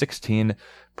 doubles 16%,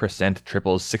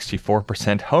 triples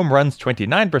 64%, home runs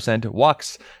 29%,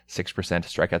 walks 6%,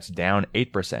 strikeouts down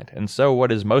 8%. And so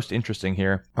what is most interesting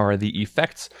here are the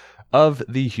effects of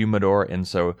the humidor. And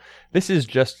so this is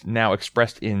just now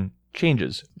expressed in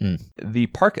changes. The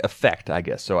park effect, I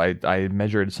guess. So I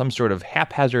measured some sort of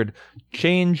haphazard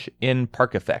change in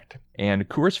park effect. And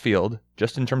Coors Field,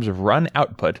 just in terms of run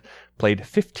output, played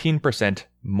 15%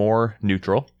 more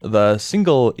neutral. The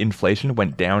single inflation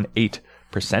went down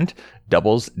 8%.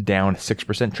 Doubles down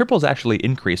 6%. Triples actually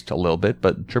increased a little bit,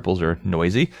 but triples are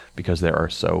noisy because there are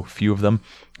so few of them.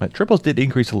 Triples did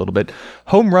increase a little bit.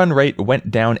 Home run rate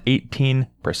went down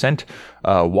 18%.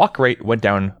 Walk rate went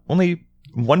down only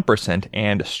 1%,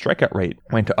 and strikeout rate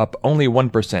went up only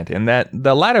 1%. And that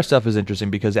the latter stuff is interesting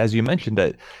because, as you mentioned,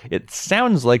 it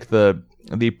sounds like the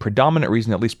predominant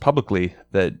reason, at least publicly,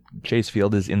 that Chase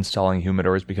Field is installing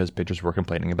humidors because pitchers were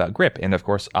complaining about grip. And of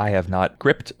course, I have not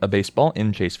gripped a baseball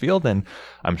in Chase Field, and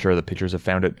I'm sure the pitchers have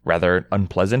found it rather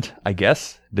unpleasant, I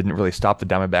guess. Didn't really stop the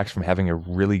Diamondbacks from having a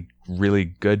really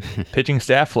good pitching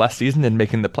staff last season and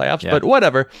making the playoffs, but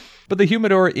whatever. But the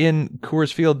humidor in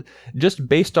Coors Field, just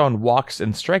based on walks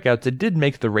and strikeouts, it did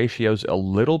make the ratios a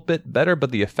little bit better,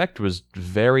 but the effect was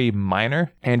very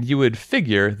minor. And you would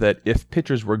figure that if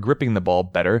pitchers were gripping the ball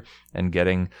better and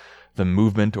getting the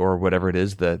movement or whatever it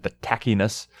is, the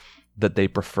tackiness that they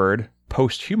preferred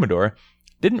post-humidor,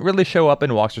 didn't really show up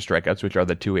in walks or strikeouts, which are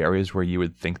the two areas where you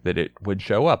would think that it would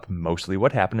show up. Mostly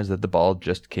what happened is that the ball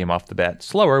just came off the bat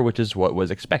slower, which is what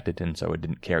was expected, and so it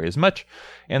didn't carry as much,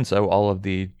 and so all of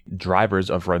the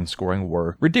drivers of run scoring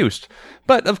were reduced.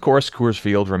 But of course, Coors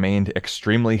Field remained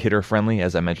extremely hitter-friendly.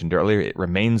 As I mentioned earlier, it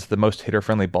remains the most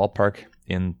hitter-friendly ballpark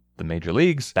in the major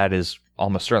leagues. That is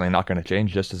almost certainly not going to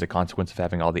change just as a consequence of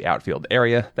having all the outfield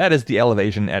area. That is the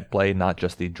elevation at play, not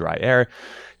just the dry air.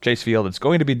 Chase Field, it's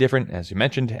going to be different. As you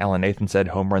mentioned, Alan Nathan said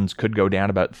home runs could go down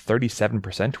about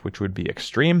 37%, which would be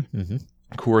extreme.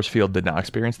 Coors Field did not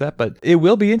experience that, but it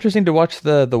will be interesting to watch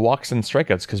the walks and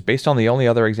strikeouts, because based on the only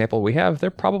other example we have,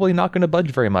 they're probably not going to budge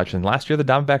very much. And last year, the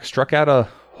Diamondbacks struck out a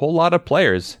whole lot of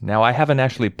players. Now, I haven't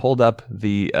actually pulled up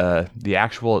the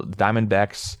actual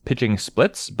Diamondbacks pitching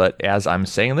splits, but as I'm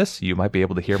saying this, you might be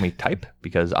able to hear me type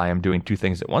because I am doing two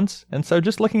things at once. And so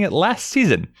just looking at last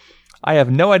season, I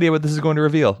have no idea what this is going to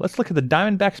reveal. Let's look at the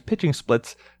Diamondbacks pitching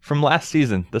splits from last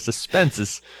season. The suspense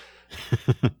is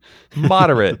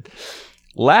moderate.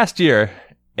 Last year,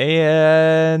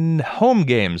 in home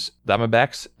games,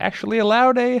 Diamondbacks actually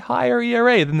allowed a higher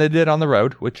ERA than they did on the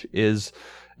road, which is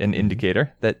an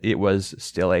indicator that it was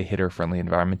still a hitter-friendly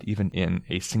environment, even in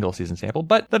a single-season sample.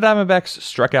 But the Diamondbacks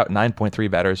struck out 9.3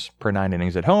 batters per 9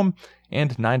 innings at home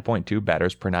and 9.2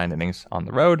 batters per 9 innings on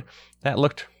the road. That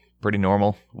looked pretty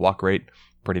normal. Walk rate,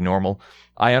 pretty normal.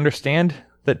 I understand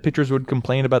that pitchers would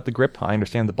complain about the grip. I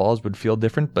understand the balls would feel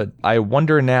different, but I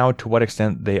wonder now to what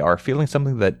extent they are feeling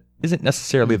something that isn't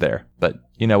necessarily there. But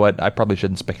you know what? I probably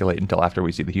shouldn't speculate until after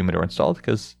we see the humidor installed,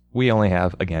 because we only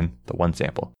have, again, the one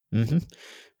sample.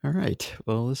 All right.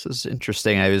 Well, this is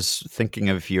interesting. I was thinking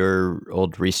of your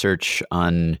old research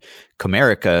on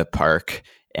Comerica Park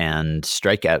and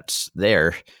strikeouts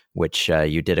there. which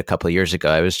you did a couple of years ago.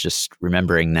 I was just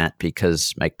remembering that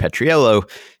because Mike Petriello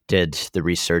did the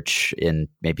research in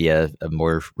maybe a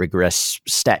more rigorous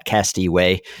StatCast-y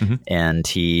way. And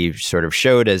he sort of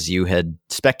showed, as you had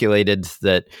speculated,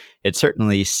 that it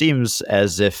certainly seems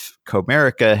as if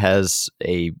Comerica has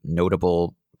a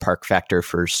notable park factor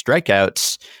for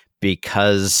strikeouts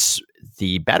because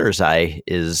the batter's eye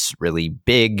is really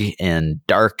big and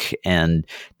dark and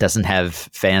doesn't have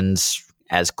fans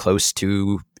as close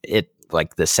to it,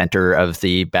 like the center of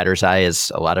the batter's eye,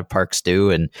 as a lot of parks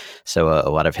do. And so a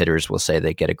lot of hitters will say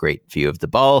they get a great view of the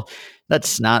ball.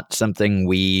 That's not something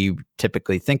we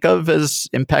typically think of as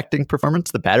impacting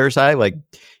performance. The batter's eye, like,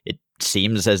 it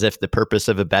seems as if the purpose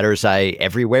of a batter's eye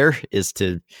everywhere is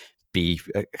to be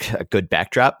a good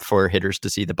backdrop for hitters to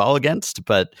see the ball against,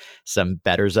 but some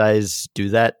batter's eyes do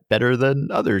that better than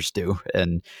others do.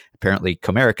 And apparently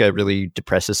Comerica really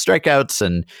depresses strikeouts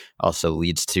and also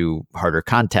leads to harder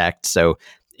contact. So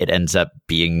it ends up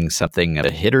being something of a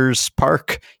hitter's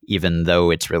park, even though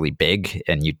it's really big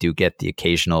and you do get the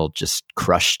occasional just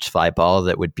crushed fly ball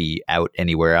that would be out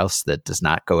anywhere else that does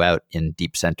not go out in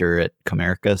deep center at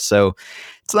Comerica. So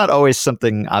it's not always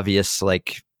something obvious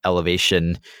like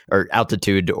elevation or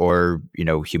altitude or,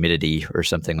 humidity or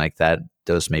something like that.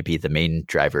 Those may be the main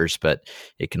drivers, but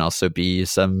it can also be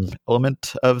some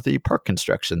element of the park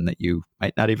construction that you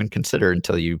might not even consider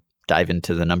until you dive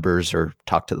into the numbers or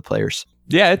talk to the players.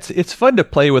 Yeah, it's fun to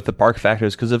play with the park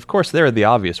factors because, of course, there are the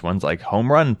obvious ones like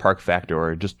home run park factor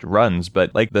or just runs.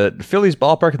 But like the Phillies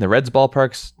ballpark and the Reds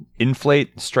ballparks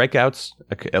inflate strikeouts,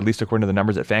 at least according to the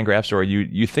numbers at Fangraphs. Or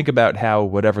you think about how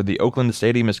whatever the Oakland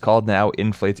Stadium is called now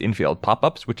inflates infield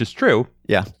pop-ups, which is true.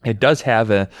 Yeah. It does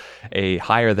have a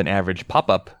higher than average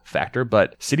pop-up factor,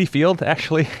 but Citi Field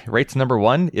actually rates number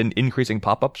one in increasing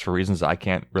pop-ups for reasons I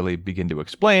can't really begin to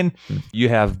explain. You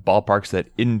have ballparks that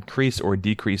increase or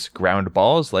decrease ground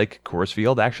balls, like Coors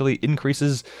Field actually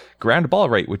increases ground ball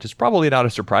rate, which is probably not a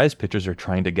surprise. Pitchers are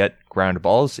trying to get ground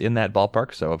balls in that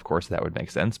ballpark, so of course that would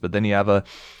make sense. But then you have a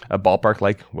ballpark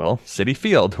like, Citi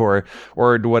Field or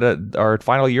what our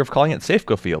final year of calling it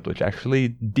Safeco Field, which actually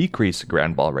decrease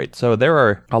ground ball rate. So there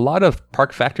are a lot of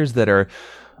park factors that are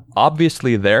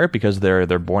obviously there because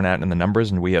they're borne out in the numbers,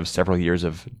 and we have several years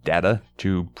of data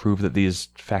to prove that these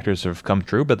factors have come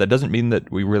true, but that doesn't mean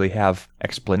that we really have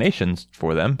explanations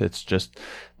for them. It's just,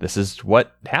 this is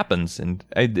what happens, and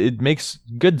it makes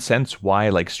good sense why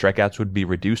like strikeouts would be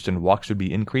reduced and walks would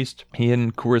be increased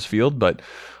in Coors Field, but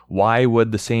why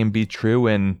would the same be true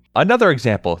in another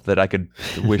example that I could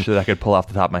wish that I could pull off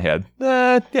the top of my head?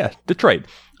 Detroit.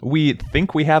 We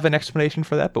think we have an explanation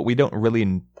for that, but we don't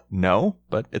really know,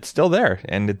 but it's still there,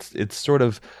 and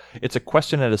it's a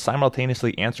question that is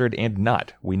simultaneously answered and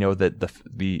not. We know that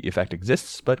the effect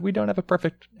exists, but we don't have a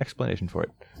perfect explanation for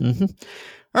it. Mm-hmm.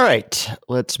 All right,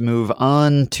 let's move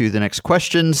on to the next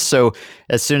question. So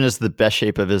as soon as the best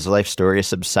shape of his life story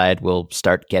subside, we'll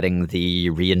start getting the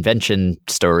reinvention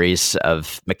stories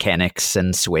of mechanics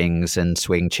and swings and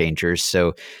swing changers.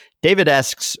 So David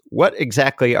asks, what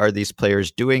exactly are these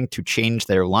players doing to change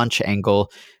their launch angle?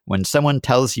 When someone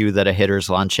tells you that a hitter's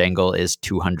launch angle is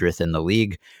 200th in the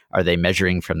league, are they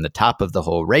measuring from the top of the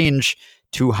whole range?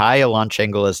 Too high a launch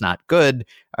angle is not good.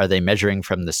 Are they measuring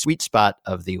from the sweet spot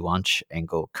of the launch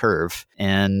angle curve?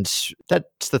 And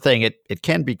that's the thing. It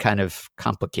can be kind of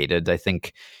complicated. I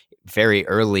think very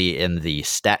early in the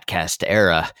StatCast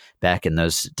era, back in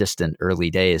those distant early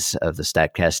days of the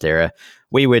StatCast era,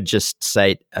 we would just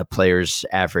cite a player's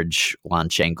average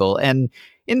launch angle. And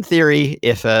in theory,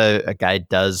 if a guy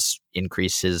does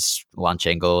increase his launch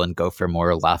angle and go for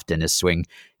more loft in his swing,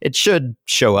 it should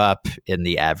show up in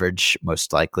the average,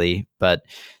 most likely. But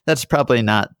that's probably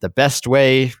not the best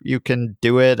way you can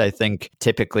do it. I think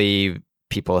typically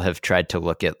people have tried to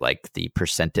look at like the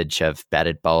percentage of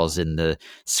batted balls in the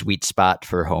sweet spot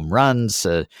for home runs.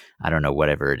 I don't know,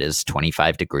 whatever it is,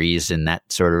 25 degrees in that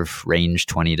sort of range,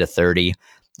 20 to 30.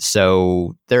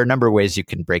 So there are a number of ways you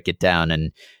can break it down,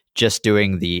 and just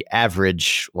doing the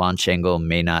average launch angle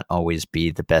may not always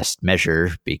be the best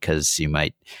measure because you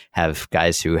might have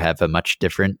guys who have a much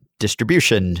different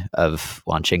distribution of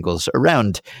launch angles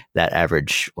around that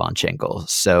average launch angle.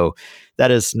 So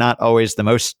that is not always the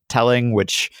most telling,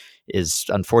 which is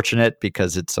unfortunate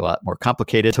because it's a lot more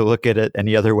complicated to look at it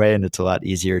any other way. And it's a lot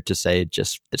easier to say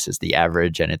just this is the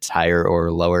average and it's higher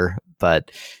or lower.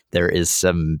 But there is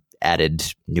some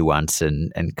added nuance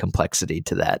and complexity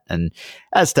to that. And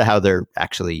as to how they're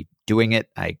actually doing it,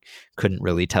 I couldn't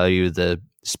really tell you the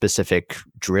specific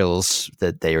drills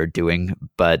that they are doing.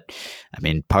 But I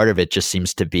mean, part of it just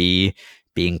seems to be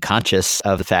being conscious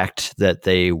of the fact that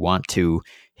they want to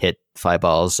hit fly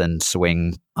balls and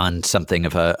swing on something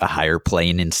of a higher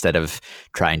plane instead of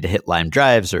trying to hit line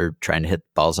drives or trying to hit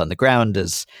balls on the ground,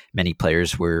 as many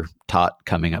players were taught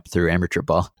coming up through amateur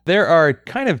ball. There are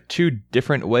kind of two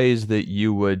different ways that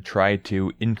you would try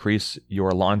to increase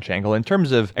your launch angle in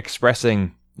terms of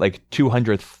expressing like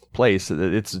 200th place.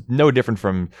 It's no different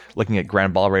from looking at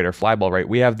ground ball rate or fly ball rate.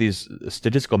 We have these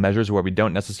statistical measures where we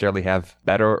don't necessarily have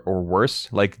better or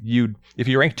worse. Like if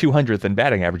you rank 200th in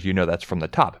batting average, you know that's from the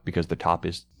top because the top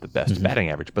is the best batting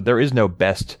average. But there is no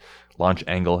best launch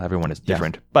angle. Everyone is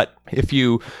different. Yeah. But if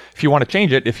you want to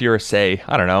change it, if you're, say,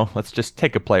 I don't know, let's just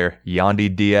take a player.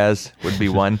 Yandy Diaz would be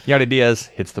one. Yandy Diaz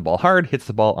hits the ball hard, hits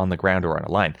the ball on the ground or on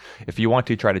a line. If you want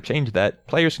to try to change that,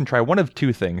 players can try one of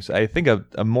two things. I think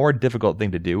a more difficult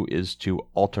thing to do is to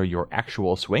alter your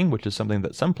actual swing, which is something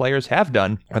that some players have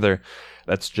done. Whether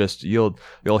that's just, you'll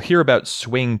hear about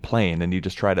swing plane, and you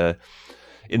just try to,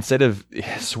 instead of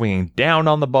swinging down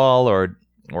on the ball or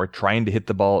trying to hit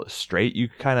the ball straight, you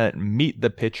kind of meet the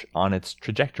pitch on its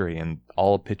trajectory, and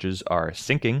all pitches are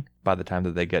sinking by the time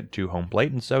that they get to home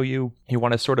plate. And so you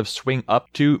want to sort of swing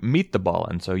up to meet the ball.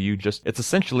 And so it's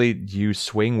essentially you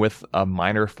swing with a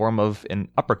minor form of an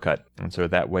uppercut. And so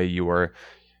that way your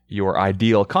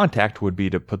ideal contact would be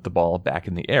to put the ball back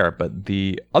in the air. But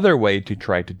the other way to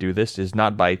try to do this is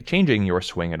not by changing your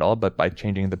swing at all, but by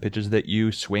changing the pitches that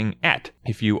you swing at.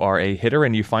 If you are a hitter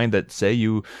and you find that, say,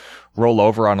 you roll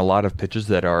over on a lot of pitches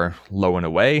that are low and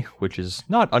away, which is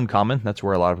not uncommon, that's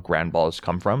where a lot of ground balls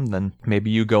come from, then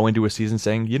maybe you go into a season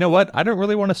saying, you know what, I don't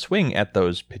really want to swing at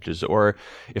those pitches. Or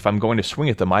if I'm going to swing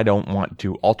at them, I don't want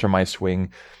to alter my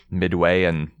swing midway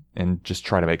and just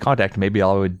try to make contact. Maybe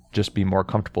I would just be more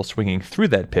comfortable swinging through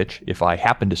that pitch if I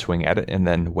happen to swing at it, and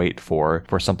then wait for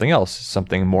something else,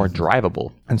 something more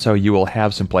drivable. And so you will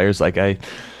have some players like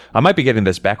I might be getting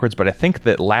this backwards, but I think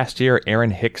that last year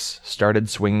Aaron Hicks started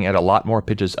swinging at a lot more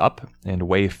pitches up and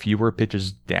way fewer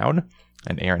pitches down.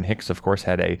 And Aaron Hicks, of course,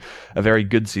 had a very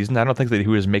good season. I don't think that he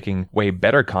was making way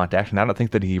better contact, and I don't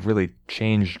think that he really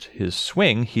changed his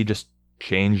swing. He just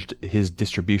changed his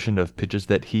distribution of pitches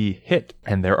that he hit.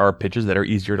 And there are pitches that are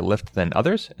easier to lift than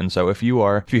others. And so if you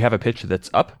have a pitch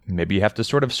that's up, maybe you have to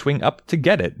sort of swing up to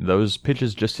get it. Those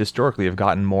pitches just historically have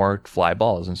gotten more fly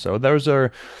balls. And so those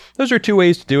are two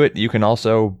ways to do it. You can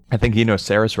also, I think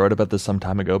Saris wrote about this some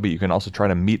time ago, but you can also try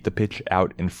to meet the pitch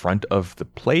out in front of the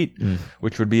plate,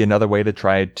 which would be another way to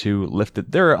try to lift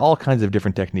it. There are all kinds of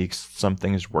different techniques. Some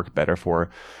things work better for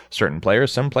certain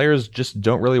players. Some players just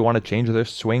don't really want to change their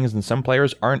swings, and some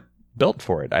players aren't built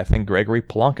for it. I think Gregory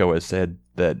Polanco has said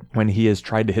that when he has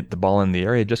tried to hit the ball in the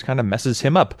air, it just kind of messes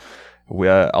him up.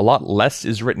 A lot less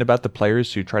is written about the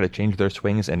players who try to change their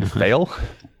swings and fail,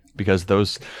 because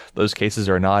those cases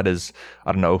are not as,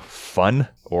 I don't know, fun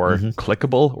or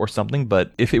clickable or something.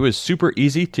 But if it was super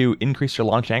easy to increase your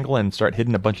launch angle and start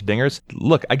hitting a bunch of dingers,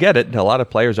 look, I get it. A lot of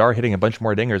players are hitting a bunch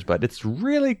more dingers, but it's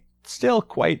really still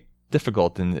quite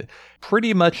difficult. And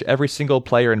pretty much every single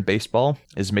player in baseball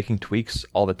is making tweaks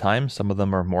all the time. Some of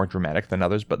them are more dramatic than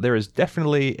others, but there is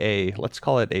definitely let's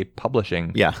call it a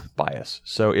publishing bias.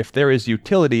 So if there is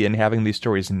utility in having these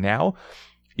stories now,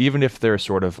 even if they're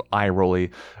sort of eye-rolly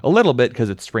a little bit because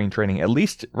it's spring training, at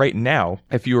least right now,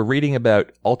 if you were reading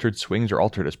about altered swings or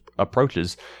altered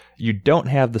approaches, you don't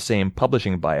have the same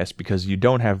publishing bias because you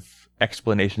don't have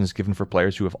explanations given for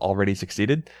players who have already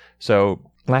succeeded. So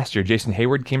last year, Jason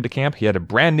Hayward came to camp. He had a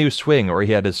brand new swing, or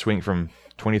he had his swing from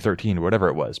 2013 or whatever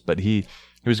it was, but he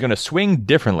was going to swing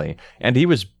differently, and he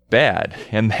was bad.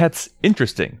 And that's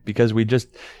interesting because we just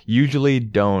usually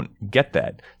don't get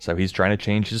that. So he's trying to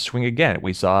change his swing again.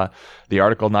 We saw the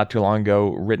article not too long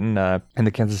ago written in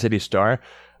the Kansas City Star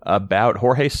about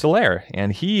Jorge Soler,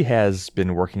 and he has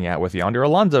been working out with Yonder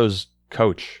Alonso's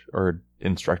coach or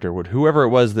instructor, whoever it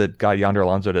was that got Yonder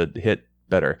Alonso to hit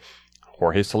better.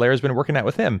 Jorge Soler has been working out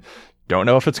with him. Don't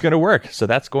know if it's going to work, so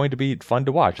that's going to be fun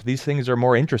to watch. These things are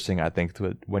more interesting, I think,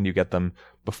 when you get them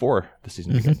before the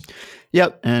season begins.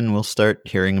 Yep, and we'll start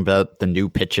hearing about the new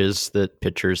pitches that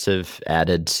pitchers have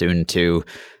added soon too.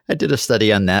 I did a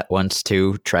study on that once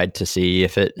too, tried to see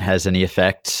if it has any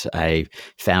effect. I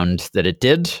found that it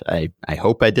did. I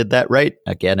hope I did that right.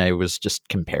 Again, I was just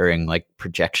comparing like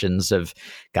projections of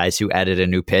guys who added a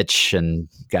new pitch and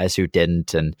guys who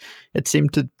didn't, and it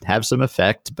seemed to have some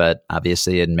effect, but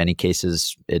obviously in many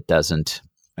cases it doesn't.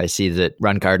 I see that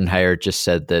Ron Gardenhire just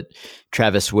said that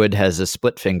Travis Wood has a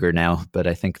split finger now, but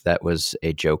I think that was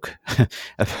a joke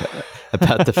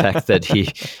about the fact that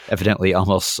he evidently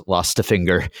almost lost a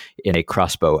finger in a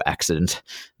crossbow accident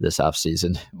this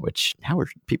offseason, which how are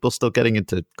people still getting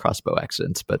into crossbow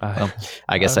accidents? But well,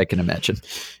 I guess I can imagine.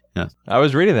 Yeah. I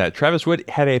was reading that. Travis Wood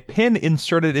had a pin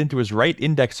inserted into his right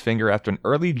index finger after an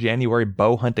early January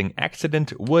bow hunting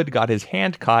accident. Wood got his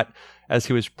hand caught as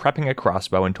he was prepping a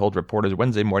crossbow and told reporters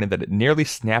Wednesday morning that it nearly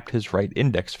snapped his right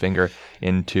index finger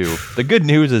in two. The good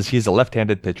news is he's a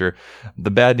left-handed pitcher.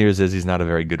 The bad news is he's not a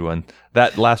very good one.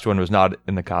 That last one was not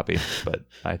in the copy, but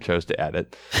I chose to add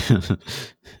it.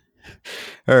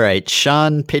 All right.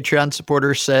 Sean, Patreon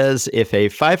supporter, says if a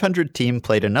 500 team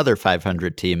played another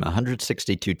 500 team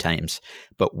 162 times,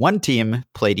 but one team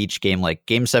played each game like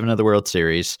Game 7 of the World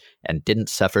Series and didn't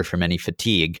suffer from any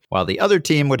fatigue, while the other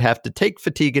team would have to take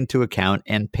fatigue into account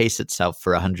and pace itself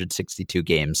for 162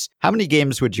 games, how many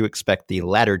games would you expect the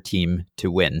latter team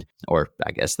to win? Or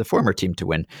I guess the former team to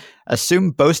win. Assume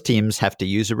both teams have to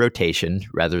use a rotation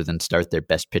rather than start their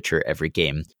best pitcher every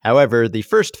game. However, the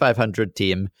first 500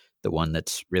 team, the one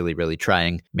that's really, really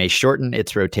trying, may shorten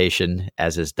its rotation,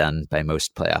 as is done by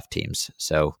most playoff teams.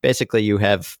 So basically you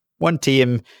have one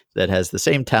team that has the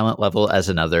same talent level as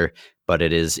another, but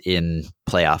it is in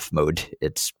playoff mode.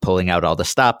 It's pulling out all the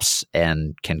stops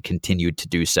and can continue to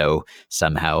do so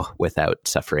somehow without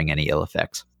suffering any ill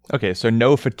effects. Okay, so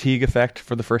no fatigue effect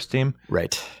for the first team?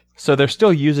 Right. So they're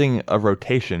still using a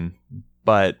rotation,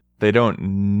 but they don't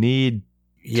need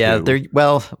Yeah, to.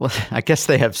 well, I guess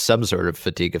they have some sort of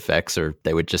fatigue effects, or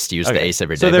they would just use the ace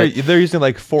every day. So they're using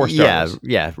like 4 starters.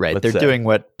 Yeah, right. let's They're say. doing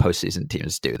what postseason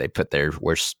teams do. They put their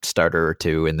worst starter or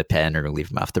two in the pen or leave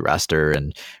them off the roster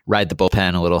and ride the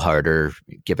bullpen a little harder,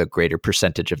 give a greater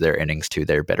percentage of their innings to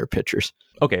their better pitchers.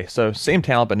 Okay, so same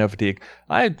talent but no fatigue.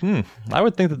 I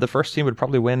would think that the first team would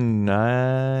probably win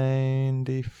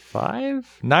 90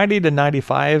 to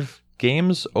 95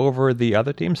 games over the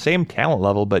other team. Same talent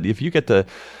level, but if you get to,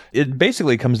 it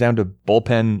basically comes down to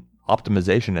bullpen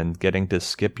optimization and getting to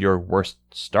skip your worst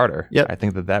starter. Yep. I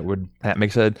think that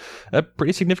makes a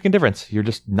pretty significant difference. You're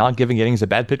just not giving innings to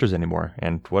bad pitchers anymore.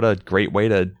 And what a great way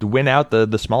to win out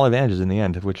the small advantages in the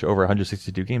end, which over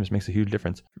 162 games makes a huge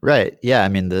difference. Right. Yeah. I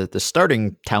mean, the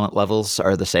starting talent levels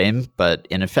are the same, but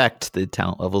in effect, the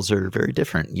talent levels are very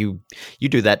different. You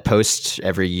do that post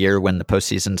every year when the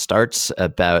postseason starts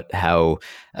about how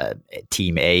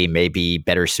Team A may be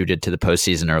better suited to the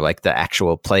postseason, or like the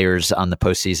actual players on the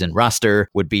postseason roster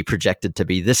would be projected to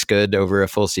be this good over a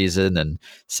full season, and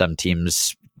some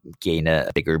teams gain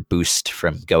a bigger boost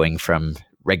from going from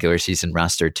regular season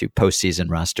roster to postseason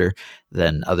roster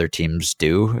than other teams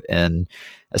do. And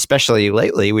especially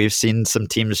lately, we've seen some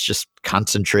teams just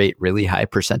concentrate really high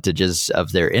percentages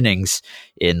of their innings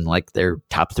in like their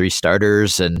top 3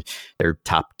 starters and their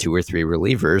top 2 or 3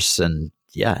 relievers. And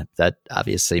yeah, that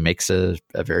obviously makes a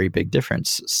very big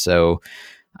difference. So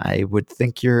I would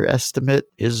think your estimate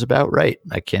is about right.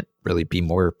 I can't really be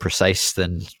more precise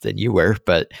than you were,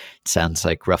 but it sounds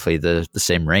like roughly the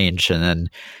same range. And then,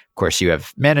 of course, you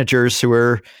have managers who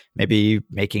are maybe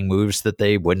making moves that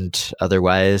they wouldn't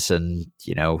otherwise. And,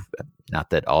 not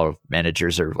that all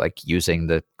managers are like using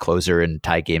the closer and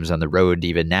tie games on the road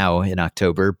even now in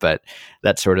October, but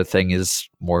that sort of thing is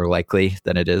more likely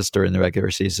than it is during the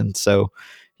regular season. So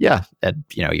yeah, and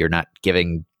you're not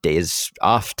giving days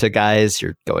off to guys.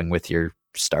 You're going with your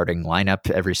starting lineup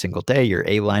every single day, your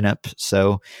A lineup.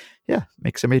 So yeah,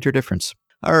 makes a major difference.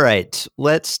 All right,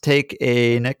 let's take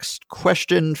a next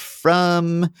question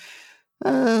from,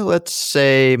 let's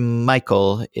say,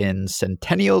 Michael in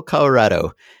Centennial,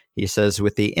 Colorado. He says,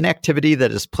 with the inactivity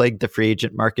that has plagued the free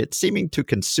agent market seeming to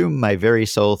consume my very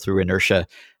soul through inertia,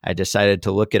 I decided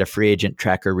to look at a free agent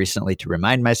tracker recently to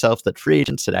remind myself that free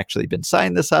agents had actually been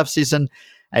signed this offseason.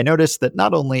 I noticed that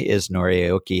not only is Nori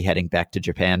Aoki heading back to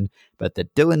Japan, but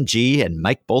that Dylan G and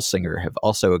Mike Bolsinger have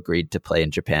also agreed to play in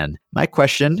Japan. My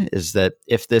question is that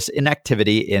if this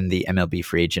inactivity in the MLB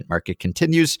free agent market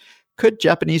continues, could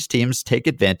Japanese teams take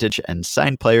advantage and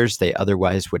sign players they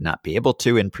otherwise would not be able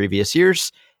to in previous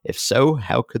years? If so,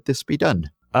 how could this be done?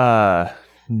 No,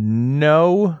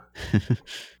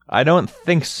 I don't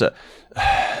think so.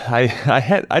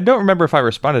 I don't remember if I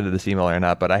responded to this email or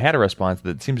not, but I had a response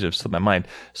that seems to have slipped my mind.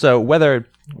 So whether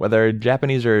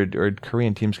Japanese or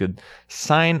Korean teams could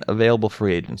sign available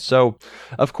free agents. So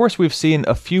of course we've seen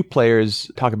a few players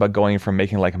talk about going from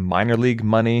making like minor league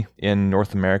money in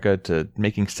North America to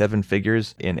making 7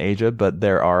 figures in Asia, but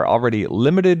there are already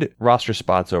limited roster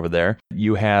spots over there.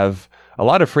 You have a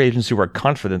lot of free agents who are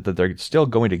confident that they're still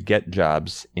going to get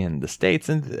jobs in the States,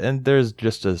 and there's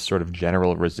just a sort of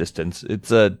general resistance.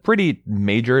 It's a pretty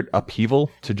major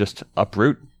upheaval to just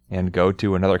uproot and go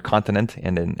to another continent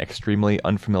and an extremely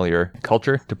unfamiliar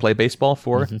culture to play baseball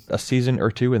for a season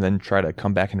or two and then try to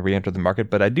come back and re-enter the market.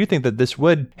 But I do think that this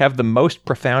would have the most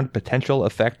profound potential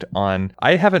effect on,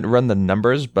 I haven't run the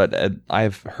numbers, but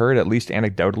I've heard at least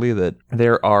anecdotally that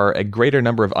there are a greater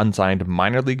number of unsigned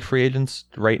minor league free agents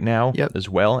right now as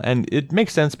well. And it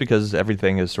makes sense because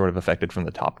everything is sort of affected from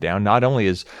the top down. Not only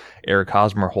is Eric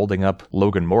Hosmer holding up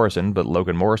Logan Morrison, but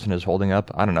Logan Morrison is holding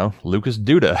up, I don't know, Lucas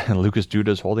Duda, and Lucas Duda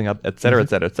is holding up, et cetera, et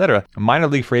cetera, et cetera. Minor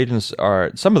league free agents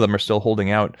some of them are still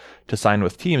holding out to sign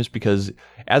with teams because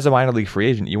as a minor league free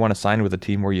agent, you want to sign with a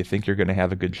team where you think you're going to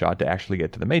have a good shot to actually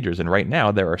get to the majors. And right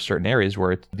now, there are certain areas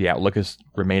where the outlook is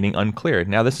remaining unclear.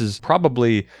 Now, this is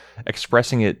probably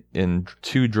expressing it in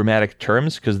too dramatic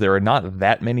terms because there are not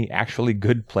that many actually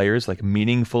good players, like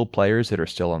meaningful players that are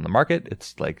still on the market.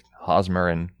 It's like Hosmer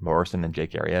and Morrison and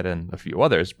Jake Arrieta and a few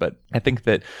others. But I think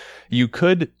that you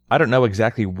could, I don't know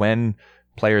exactly when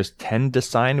players tend to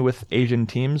sign with Asian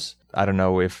teams. I don't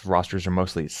know if rosters are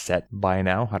mostly set by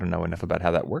now. I don't know enough about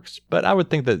how that works. But I would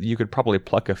think that you could probably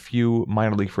pluck a few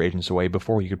minor league free agents away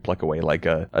before you could pluck away like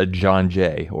a John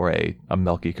Jay or a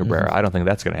Melky Cabrera. I don't think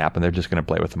that's going to happen. They're just going to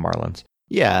play with the Marlins.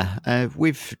 Yeah,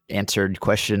 we've answered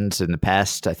questions in the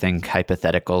past, I think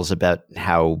hypotheticals about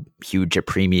how huge a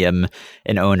premium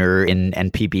an owner in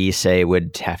NPB, say,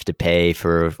 would have to pay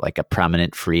for like a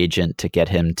prominent free agent to get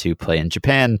him to play in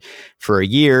Japan for a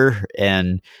year.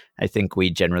 And I think we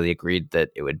generally agreed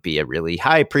that it would be a really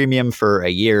high premium for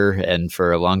a year, and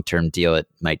for a long-term deal, it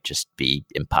might just be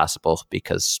impossible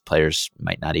because players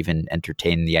might not even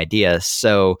entertain the idea.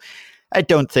 So I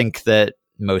don't think that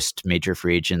most major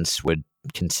free agents would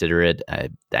consider it.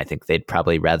 I think they'd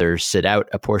probably rather sit out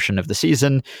a portion of the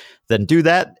season than do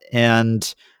that.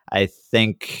 And I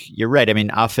think you're right. I mean,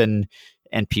 often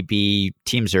NPB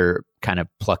teams are kind of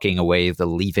plucking away the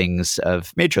leavings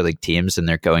of major league teams, and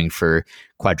they're going for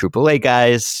quadruple A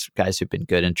guys who've been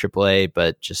good in triple A,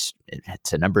 but just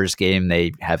it's a numbers game.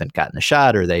 They haven't gotten a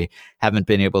shot, or they haven't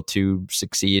been able to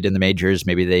succeed in the majors.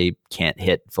 Maybe they can't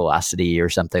hit velocity or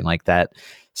something like that.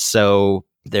 So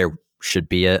there should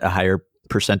be a higher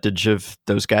percentage of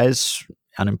those guys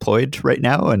unemployed right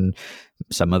now, and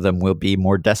some of them will be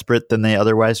more desperate than they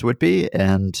otherwise would be,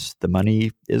 and the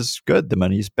money is good. The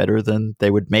money's better than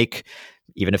they would make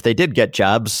even if they did get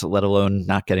jobs, let alone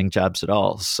not getting jobs at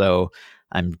all. So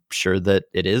I'm sure that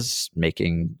it is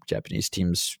making Japanese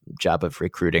teams' job of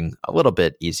recruiting a little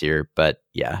bit easier. But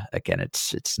yeah, again,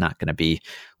 it's not going to be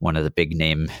one of the big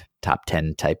name top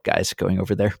 10 type guys going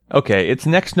over there. Okay, it's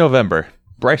next November.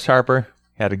 Bryce Harper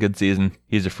had a good season.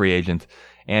 He's a free agent.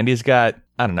 And he's got,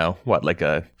 I don't know, like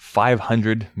a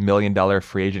 $500 million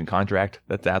free agent contract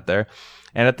that's out there.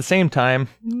 And at the same time,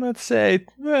 let's say,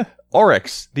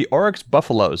 Oryx, the Oryx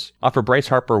Buffaloes offer Bryce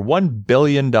Harper $1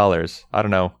 billion. I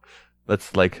don't know.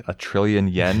 That's like $1 trillion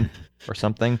yen or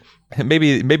something. Maybe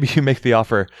you make the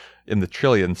offer in the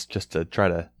trillions just to try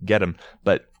to get him.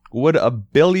 But would $1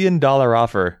 billion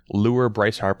offer lure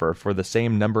Bryce Harper for the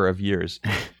same number of years?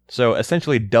 So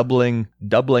essentially doubling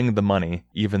the money,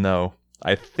 even though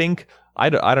I think, I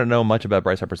don't know much about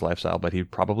Bryce Harper's lifestyle, but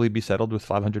he'd probably be settled with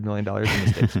 $500 million in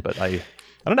the States. But I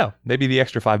don't know. Maybe the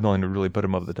extra $5 million would really put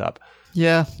him over the top.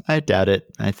 Yeah, I doubt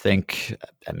it. I think,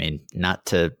 not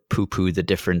to poo-poo the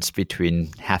difference between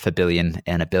 $500 million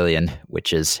and $1 billion,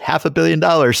 which is $500 million.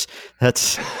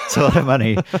 That's a lot of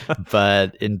money.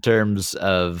 But in terms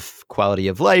of quality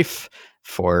of life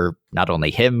for not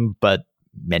only him, but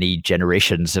many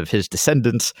generations of his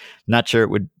descendants, not sure it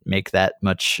would make that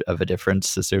much of a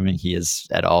difference, assuming he is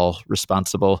at all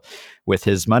responsible with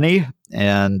his money.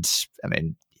 And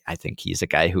I think he's a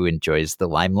guy who enjoys the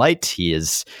limelight. He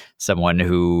is someone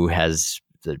who has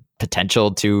the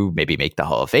potential to maybe make the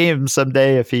Hall of Fame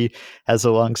someday if he has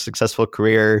a long, successful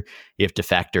career. You have to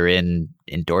factor in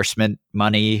endorsement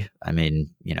money.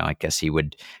 I guess he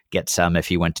would get some if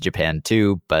he went to Japan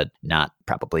too, but not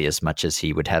probably as much as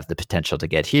he would have the potential to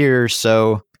get here.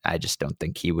 So I just don't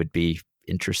think he would be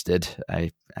interested.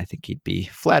 I think he'd be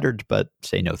flattered, but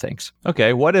say no thanks.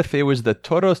 Okay, what if it was the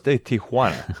Toros de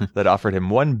Tijuana that offered him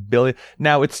 $1 billion?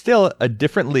 Now, it's still a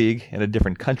different league in a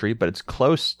different country, but it's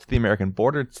close to the American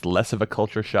border. It's less of a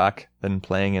culture shock than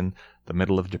playing in the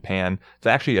middle of Japan. It's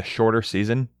actually a shorter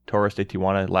season. Toros de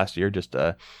Tijuana last year just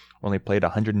only played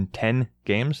 110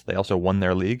 games. They also won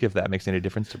their league, if that makes any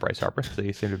difference to Bryce Harper. So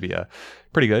he seemed to be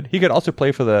pretty good. He could also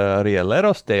play for the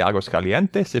Rieleros de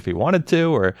Aguascalientes if he wanted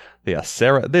to, or the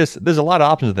Acera. There's a lot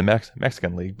of options in the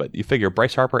Mexican league, but you figure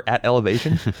Bryce Harper at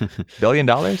elevation, $1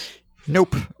 billion?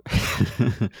 Nope.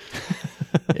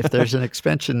 If there's an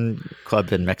expansion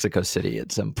club in Mexico City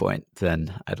at some point,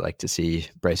 then I'd like to see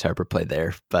Bryce Harper play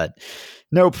there. But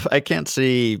nope, I can't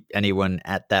see anyone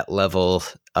at that level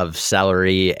of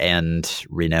salary and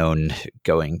renown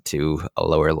going to a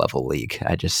lower level league.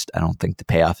 I don't think the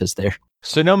payoff is there.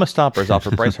 Sonoma Stompers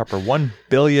offer Bryce Harper $1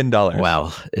 billion.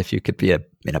 Wow. If you could be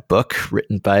in a book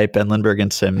written by Ben Lindbergh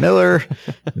and Sam Miller,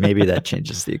 maybe that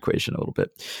changes the equation a little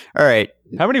bit. All right.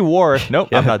 How many WAR? Nope,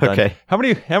 I'm not done. Okay. How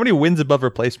many wins above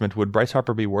replacement would Bryce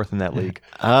Harper be worth in that league?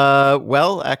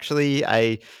 Well, actually,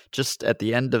 I just at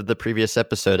the end of the previous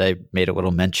episode, I made a little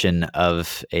mention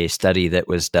of a study that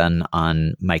was done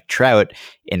on Mike Trout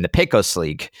in the Pecos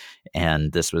League.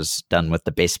 And this was done with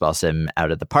the baseball sim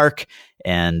out of the park.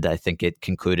 And I think it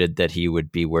concluded that he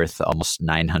would be worth almost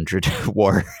 900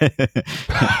 WAR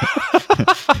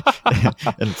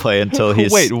and play until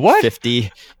he's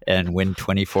 50 and win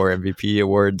 24 MVP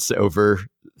awards over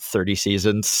 30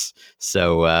 seasons.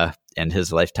 So, and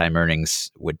his lifetime earnings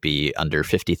would be under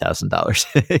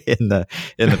 $50,000 in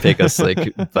the Pecos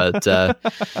League. But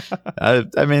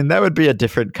I mean, that would be a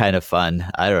different kind of fun.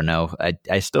 I don't know.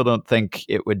 I still don't think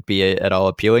it would be at all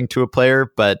appealing to a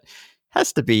player, but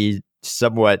has to be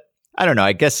somewhat. I don't know.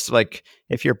 I guess like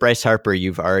if you're Bryce Harper,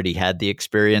 you've already had the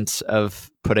experience of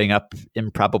putting up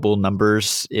improbable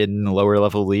numbers in lower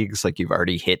level leagues. Like you've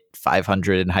already hit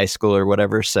 500 in high school or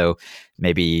whatever. So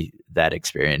maybe that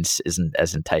experience isn't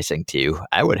as enticing to you.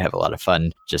 I would have a lot of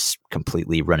fun just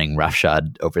completely running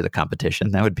roughshod over the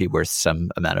competition. That would be worth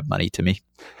some amount of money to me.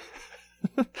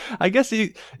 I guess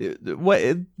the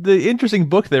interesting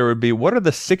book there would be, what are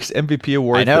the 6 MVP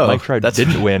awards that Mike Trout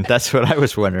didn't win? That's what I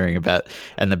was wondering about.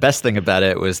 And the best thing about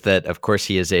it was that, of course,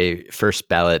 he is a first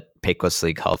ballot Pecos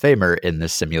League Hall of Famer in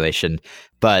this simulation,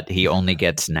 but he only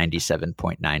gets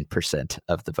 97.9%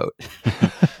 of the vote.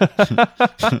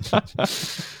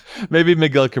 Maybe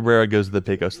Miguel Cabrera goes to the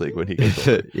Pecos League when he gets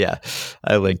older. Yeah,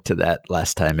 I linked to that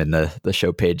last time in the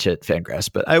show page at Fangraphs,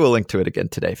 but I will link to it again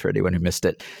today for anyone who missed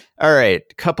it. All right,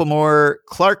 a couple more.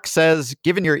 Clark says,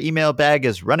 given your email bag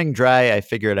is running dry, I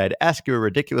figured I'd ask you a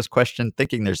ridiculous question,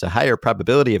 thinking there's a higher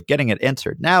probability of getting it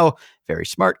answered now. Very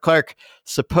smart, Clark.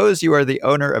 Suppose you are the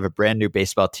owner of a brand new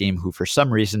baseball team who for some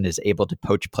reason is able to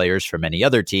poach players from any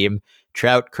other team.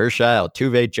 Trout, Kershaw,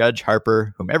 Altuve, Judge,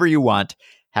 Harper, whomever you want.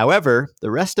 However,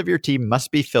 the rest of your team must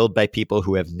be filled by people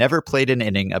who have never played an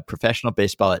inning of professional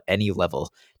baseball at any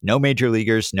level. No major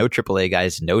leaguers, no AAA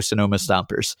guys, no Sonoma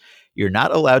Stompers. You're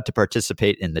not allowed to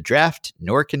participate in the draft,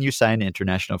 nor can you sign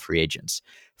international free agents.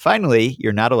 Finally,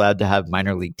 you're not allowed to have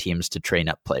minor league teams to train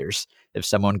up players. If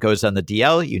someone goes on the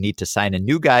DL, you need to sign a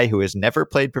new guy who has never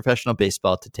played professional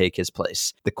baseball to take his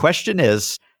place. The question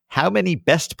is, how many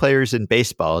best players in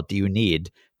baseball do you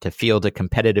need to field a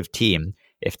competitive team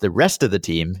if the rest of the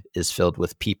team is filled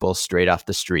with people straight off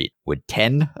the street? Would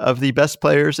 10 of the best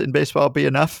players in baseball be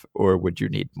enough, or would you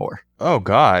need more? Oh,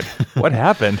 God. What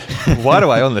happened? Why do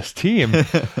I own this team?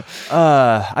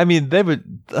 I mean, they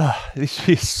would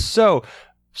be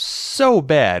so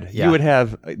bad. Yeah. You would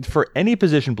have, for any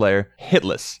position player,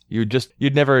 hitless.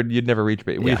 You'd never reach.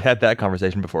 We've had that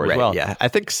conversation before as well. Yeah, I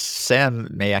think Sam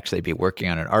may actually be working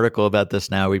on an article about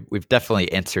this now. We've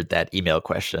definitely answered that email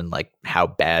question, like how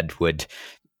bad would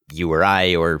you or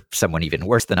I or someone even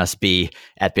worse than us be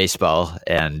at baseball?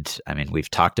 And I mean, we've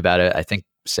talked about it. I think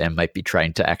Sam might be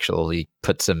trying to actually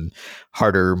put some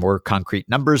harder, more concrete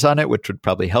numbers on it, which would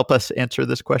probably help us answer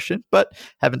this question, but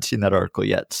haven't seen that article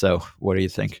yet. So what do you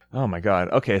think? Oh my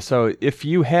God. Okay. So if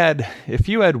you had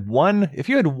one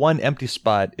empty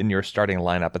spot in your starting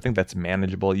lineup, I think that's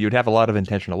manageable. You'd have a lot of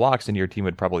intentional walks and your team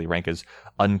would probably rank as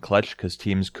unclutched because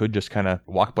teams could just kind of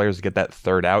walk players to get that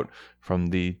third out from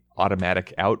the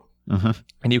automatic out. Uh-huh.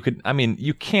 And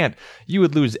you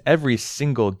would lose every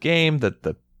single game that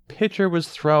the pitcher was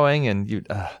throwing, and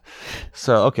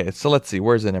so let's see,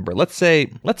 where's the number? Let's say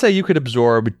you could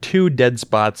absorb 2 dead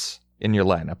spots in your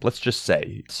lineup. Let's just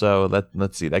say, so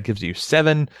let's see, that gives you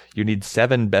 7. You need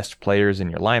 7 best players in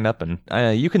your lineup,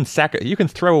 and you can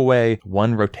throw away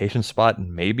 1 rotation spot,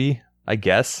 maybe, I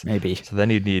guess. Maybe. So then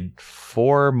you'd need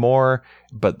 4 more,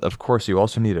 but of course you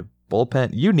also need a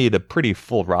bullpen. You need a pretty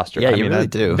full roster. Yeah, you really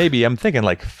do. Maybe I'm thinking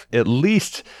like at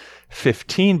least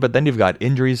 15, but then you've got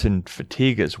injuries and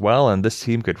fatigue as well, and this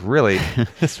team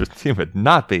would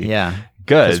not be good.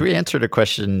 Because we answered a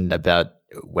question about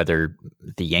whether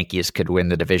the Yankees could win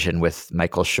the division with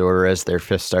Michael Schur as their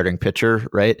 5th starting pitcher,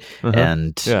 right? Uh-huh.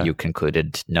 And you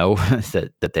concluded no,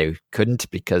 that they couldn't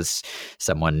because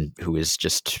someone who is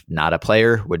just not a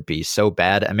player would be so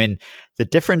bad. I mean, the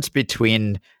difference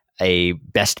between a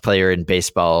best player in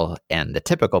baseball and the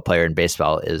typical player in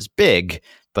baseball is big,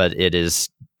 but it is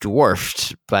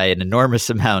dwarfed by an enormous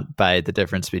amount by the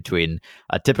difference between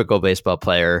a typical baseball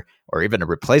player or even a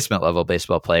replacement level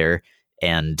baseball player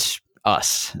and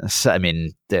us. So, I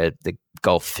mean, the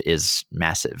gulf is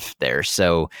massive there.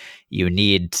 So you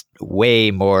need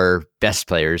way more best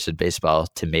players in baseball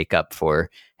to make up for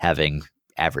having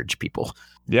average people.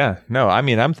 Yeah, no, I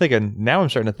mean, I'm starting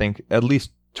to think at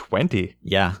least 20.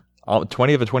 Yeah.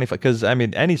 20 of a 25, because I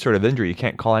mean, any sort of injury, you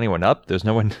can't call anyone up. There's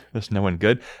no one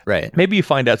good. Right. Maybe you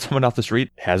find out someone off the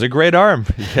street has a great arm.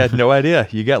 You had no idea.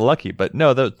 You get lucky. But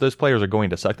no, those players are going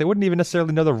to suck. They wouldn't even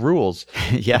necessarily know the rules,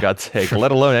 yeah. for God's sake,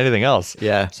 let alone anything else.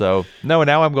 Yeah. So no,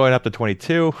 now I'm going up to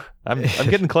 22. I'm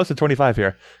getting close to 25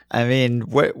 here. I mean,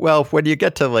 well, when you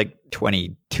get to like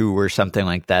 22 or something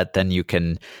like that, then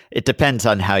it depends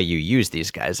on how you use these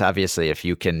guys. Obviously, if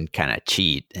you can kind of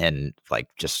cheat and like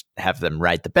just have them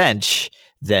ride the bench,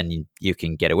 then you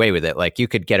can get away with it. Like you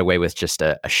could get away with just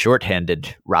a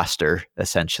shorthanded roster,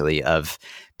 essentially, of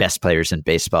best players in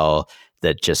baseball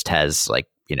that just has like,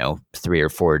 3 or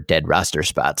 4 dead roster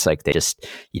spots. Like they just,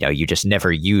 you just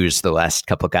never use the last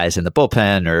couple guys in the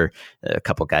bullpen or a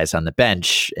couple guys on the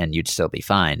bench and you'd still be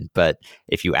fine. But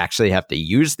if you actually have to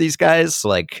use these guys,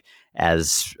 like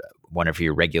as one of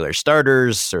your regular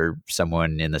starters or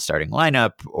someone in the starting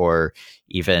lineup or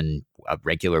even a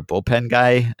regular bullpen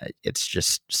guy, it's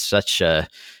just such a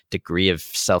degree of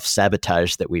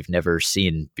self-sabotage that we've never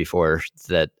seen before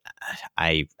that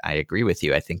I agree with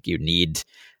you. I think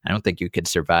I don't think you could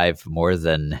survive more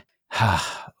than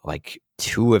like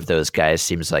 2 of those guys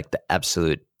seems like the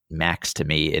absolute max to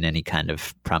me in any kind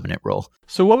of prominent role.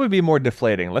 So what would be more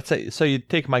deflating? Let's say, so you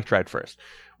take Mike Trout first.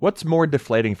 What's more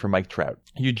deflating for Mike Trout?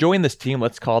 You join this team,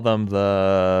 let's call them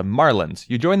the Marlins.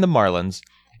 You join the Marlins,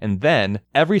 and then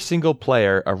every single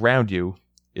player around you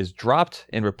is dropped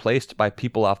and replaced by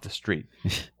people off the street.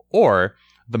 Or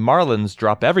the Marlins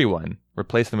drop everyone,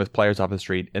 replace them with players off the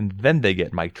street, and then they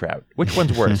get Mike Trout. Which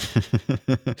one's worse?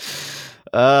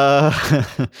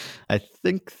 I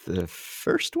think the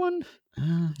first one.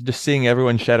 Just seeing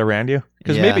everyone shed around you?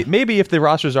 Because maybe if the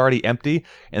roster's already empty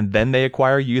and then they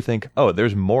acquire you, think, oh,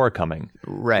 there's more coming.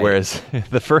 Right. Whereas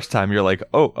the first time you're like,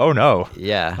 oh no.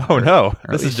 Yeah. Oh no.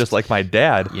 This is just like my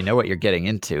dad. You know what you're getting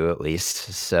into at least.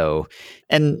 So,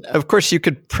 and of course you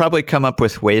could probably come up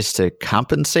with ways to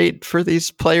compensate for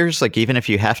these players. Like even if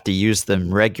you have to use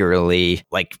them regularly,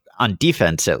 like on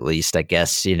defense at least, I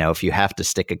guess, if you have to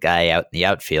stick a guy out in the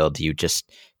outfield, you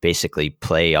just basically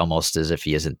play almost as if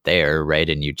he isn't there,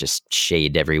 right? And you just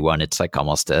shade everyone. It's like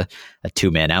almost a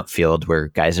 2-man outfield where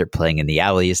guys are playing in the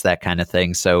alleys, that kind of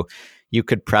thing. So you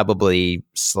could probably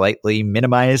slightly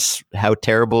minimize how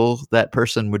terrible that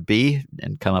person would be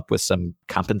and come up with some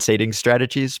compensating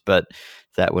strategies, but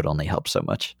that would only help so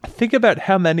much. Think about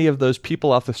how many of those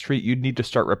people off the street you'd need to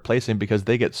start replacing because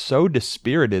they get so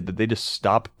dispirited that they just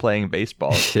stop playing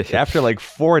baseball. After like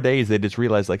 4 days, they just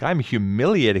realize, like, I'm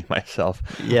humiliating myself.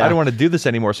 Yeah. I don't want to do this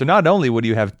anymore. So not only would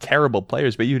you have terrible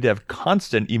players, but you'd have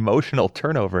constant emotional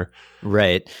turnover.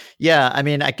 Right. Yeah. I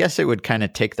mean, I guess it would kind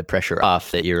of take the pressure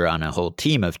off that you're on a whole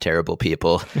team of terrible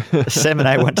people. Sam and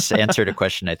I once answered a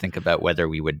question, I think, about whether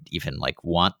we would even like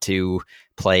want to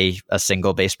play a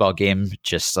single baseball game,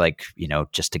 just like,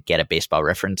 just to get a baseball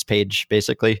reference page,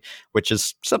 basically, which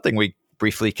is something we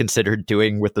briefly considered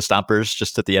doing with the Stompers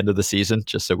just at the end of the season,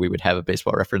 just so we would have a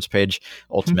baseball reference page.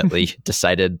 Ultimately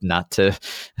decided not to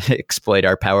exploit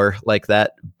our power like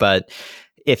that. But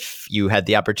if you had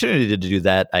the opportunity to do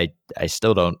that, I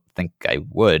still don't think I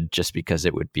would, just because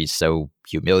it would be so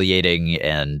humiliating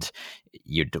and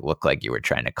you'd look like you were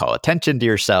trying to call attention to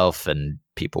yourself and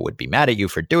people would be mad at you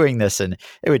for doing this. And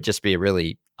it would just be a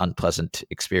really unpleasant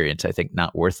experience. I think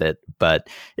not worth it. But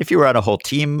if you were on a whole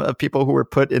team of people who were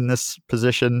put in this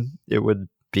position, it would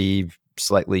be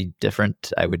slightly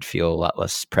different. I would feel a lot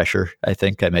less pressure. I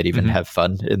think I might even have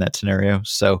fun in that scenario.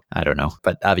 So I don't know.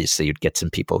 But obviously you'd get some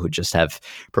people who just have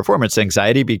performance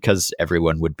anxiety because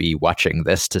everyone would be watching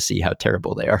this to see how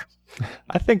terrible they are.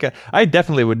 I think I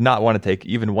definitely would not want to take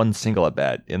even one single at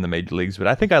bat in the major leagues, but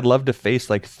I think I'd love to face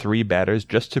like 3 batters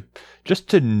just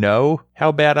to know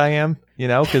how bad I am,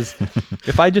 because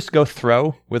if I just go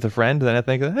throw with a friend, then I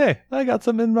think, hey, I got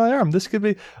something in my arm. This could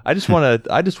be. I just want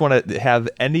to have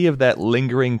any of that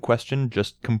lingering question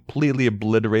just completely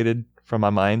obliterated from my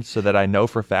mind so that I know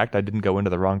for a fact I didn't go into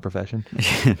the wrong profession.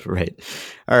 Right.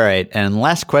 All right. And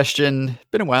last question.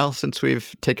 Been a while since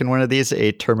we've taken one of these,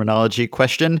 a terminology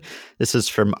question. This is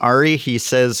from Ari. He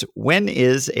says, when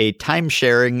is a time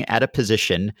sharing at a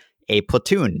position a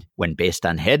platoon? When based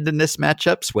on head-to-miss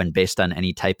matchups, when based on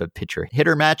any type of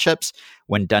pitcher-hitter matchups,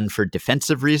 when done for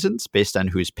defensive reasons, based on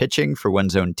who's pitching for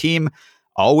one's own team,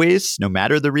 always, no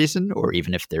matter the reason, or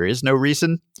even if there is no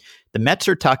reason. The Mets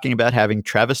are talking about having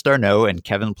Travis d'Arnaud and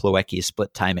Kevin Plawecki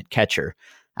split time at catcher.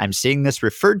 I'm seeing this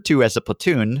referred to as a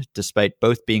platoon, despite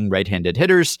both being right-handed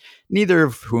hitters, neither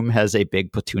of whom has a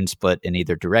big platoon split in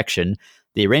either direction.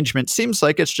 The arrangement seems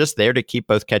like it's just there to keep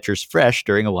both catchers fresh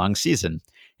during a long season.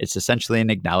 It's essentially an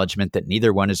acknowledgement that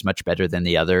neither one is much better than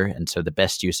the other, and so the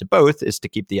best use of both is to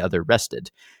keep the other rested.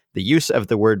 The use of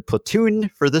the word platoon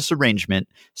for this arrangement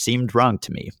seemed wrong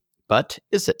to me. But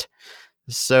is it?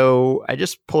 So I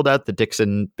just pulled out the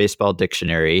Dixon Baseball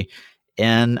Dictionary,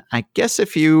 and I guess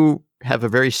if you have a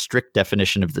very strict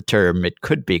definition of the term, it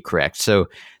could be correct. So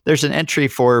there's an entry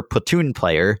for platoon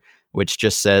player, which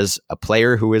just says a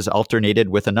player who is alternated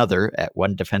with another at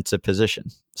one defensive position.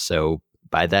 So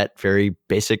by that very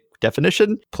basic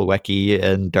definition, Plawecki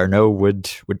and d'Arnaud would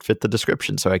fit the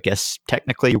description. So I guess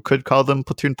technically you could call them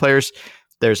platoon players.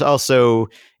 There's also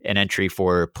an entry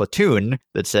for platoon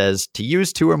that says to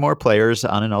use two or more players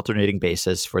on an alternating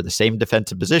basis for the same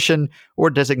defensive position or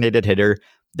designated hitter,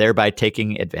 thereby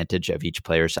taking advantage of each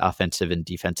player's offensive and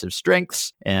defensive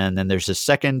strengths. And then there's a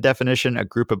second definition, a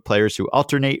group of players who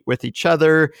alternate with each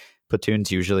other.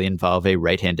 Platoons usually involve a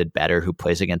right-handed batter who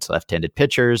plays against left-handed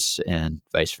pitchers and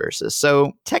vice versa.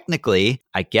 So technically,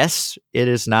 I guess it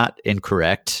is not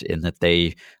incorrect in that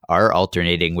they are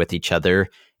alternating with each other.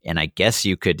 And I guess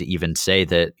you could even say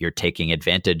that you're taking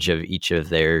advantage of each of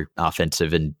their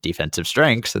offensive and defensive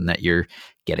strengths and that you're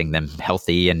getting them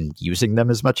healthy and using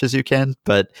them as much as you can.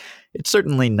 But it's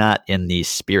certainly not in the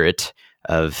spirit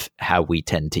of how we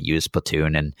tend to use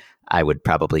platoon. And I would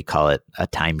probably call it a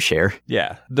timeshare.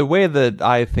 Yeah. The way that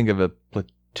I think of a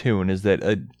platoon is that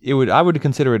I would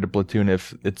consider it a platoon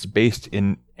if it's based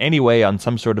in any way on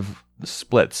some sort of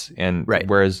splits. And right.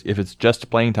 Whereas if it's just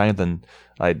playing time, then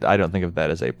I don't think of that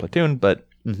as a platoon, but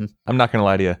I'm not going to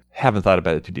lie to you. Haven't thought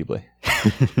about it too deeply.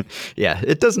 Yeah,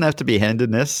 it doesn't have to be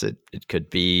handedness. It could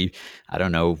be, I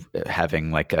don't know,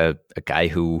 having like a guy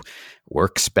who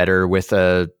works better with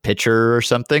a pitcher or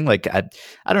something. Like,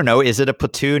 I don't know. Is it a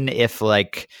platoon if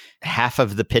like half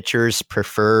of the pitchers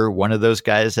prefer one of those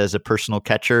guys as a personal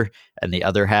catcher and the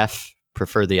other half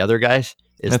prefer the other guys?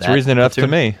 That's reason enough to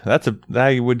me.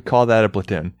 I would call that a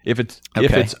platoon. If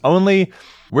it's only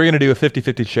we're going to do a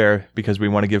 50-50 share because we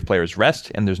want to give players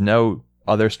rest and there's no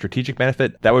other strategic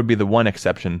benefit, that would be the one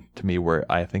exception to me where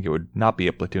I think it would not be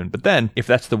a platoon. But then if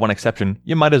that's the one exception,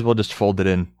 you might as well just fold it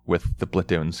in with the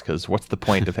platoons, because what's the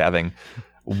point of having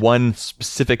one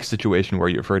specific situation where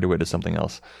you refer to it as something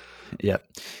else? Yep.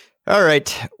 All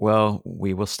right. Well,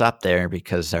 we will stop there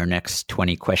because our next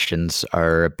 20 questions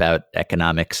are about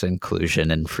economics, inclusion,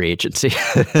 and free agency.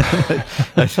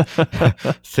 I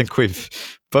think we've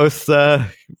both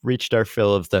reached our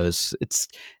fill of those. It's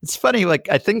funny. Like,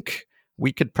 I think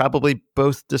we could probably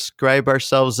both describe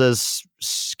ourselves as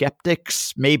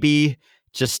skeptics, maybe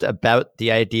just about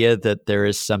the idea that there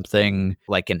is something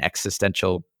like an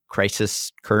existential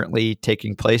crisis currently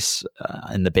taking place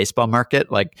in the baseball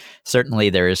market. Like, certainly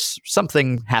there is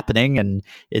something happening and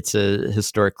it's a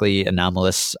historically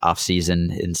anomalous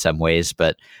offseason in some ways,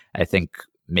 but I think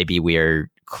maybe we are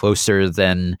closer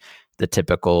than the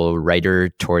typical writer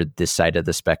toward this side of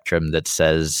the spectrum that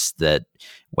says that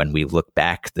when we look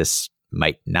back, this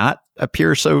might not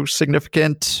appear so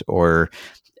significant, or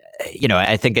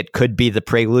I think it could be the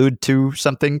prelude to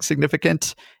something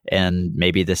significant. And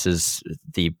maybe this is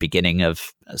the beginning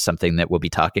of something that we'll be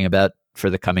talking about for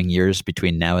the coming years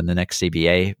between now and the next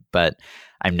CBA. But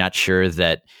I'm not sure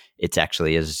that it's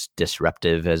actually as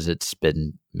disruptive as it's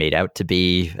been made out to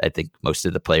be. I think most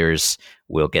of the players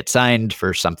will get signed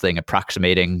for something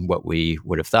approximating what we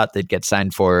would have thought they'd get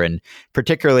signed for. And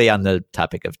particularly on the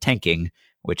topic of tanking,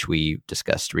 which we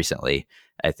discussed recently,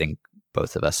 I think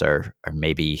both of us are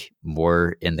maybe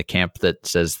more in the camp that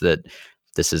says that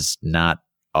this is not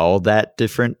all that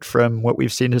different from what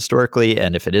we've seen historically.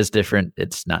 And if it is different,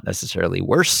 it's not necessarily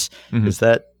worse. Mm-hmm. Is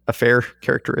that a fair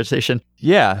characterization?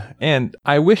 Yeah. And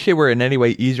I wish it were in any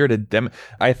way easier to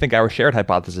I think our shared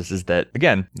hypothesis is that,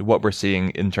 again, what we're seeing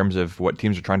in terms of what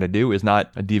teams are trying to do is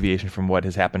not a deviation from what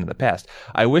has happened in the past.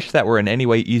 I wish that were in any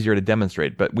way easier to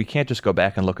demonstrate, but we can't just go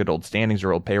back and look at old standings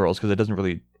or old payrolls because it doesn't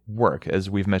really work. As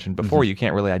we've mentioned before, you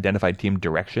can't really identify team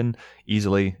direction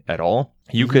easily at all.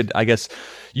 You could, I guess,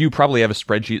 you probably have a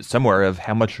spreadsheet somewhere of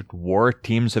how much WAR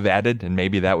teams have added, and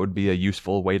maybe that would be a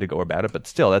useful way to go about it. But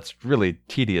still, that's really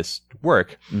tedious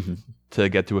work to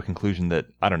get to a conclusion that,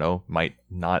 I don't know, might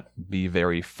not be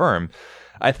very firm.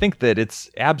 I think that it's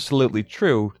absolutely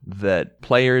true that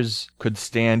players could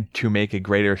stand to make a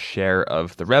greater share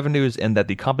of the revenues and that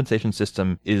the compensation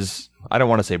system is I don't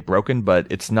want to say broken, but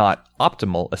it's not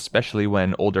optimal, especially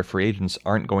when older free agents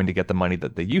aren't going to get the money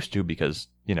that they used to because,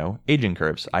 aging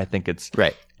curves. I think it's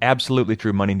absolutely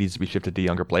true. Money needs to be shifted to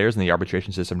younger players, and the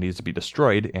arbitration system needs to be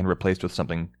destroyed and replaced with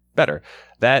something better.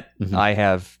 That I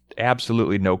have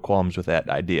absolutely no qualms with that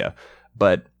idea.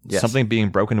 But something being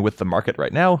broken with the market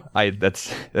right now,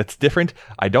 that's different.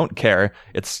 I don't care.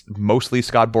 It's mostly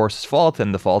Scott Boras's fault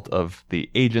and the fault of the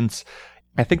agents.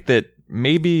 I think that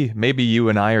maybe you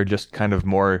and I are just kind of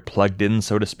more plugged in,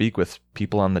 so to speak, with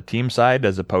people on the team side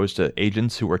as opposed to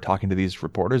agents who are talking to these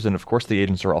reporters. And of course, the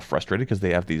agents are all frustrated because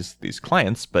they have these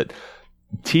clients, but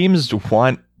teams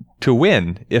want to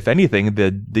win. If anything,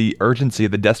 the urgency,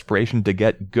 the desperation to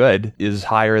get good is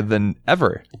higher than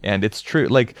ever. And it's true.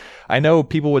 Like, I know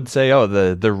people would say, oh,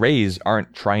 the Rays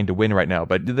aren't trying to win right now,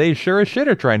 but they sure as shit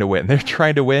are trying to win. They're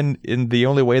trying to win in the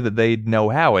only way that they know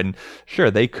how. And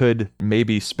sure, they could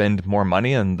maybe spend more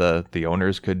money and the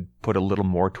owners could put a little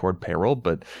more toward payroll,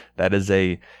 but that is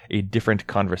a different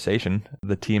conversation.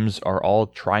 The teams are all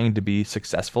trying to be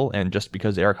successful, and just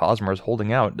because Eric Hosmer is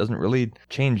holding out doesn't really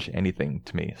change anything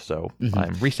to me. So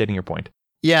I'm restating your point.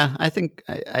 Yeah, I think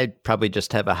I'd probably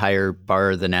just have a higher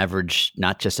bar than average,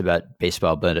 not just about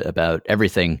baseball, but about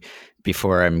everything,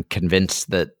 before I'm convinced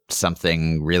that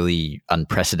something really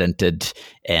unprecedented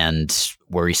and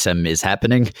worrisome is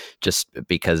happening, just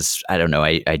because, I don't know,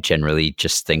 I generally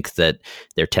just think that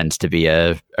there tends to be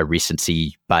a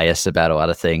recency bias about a lot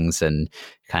of things, and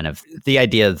kind of the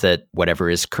idea that whatever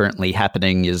is currently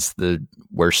happening is the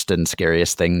worst and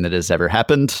scariest thing that has ever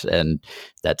happened. And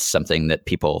that's something that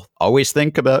people always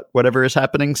think about whatever is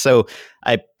happening. So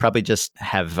I probably just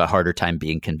have a harder time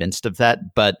being convinced of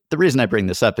that. But the reason I bring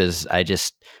this up is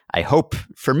I hope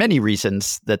for many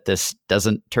reasons that this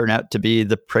doesn't turn out to be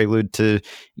the prelude to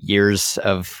years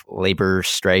of labor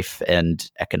strife and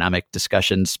economic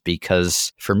discussions,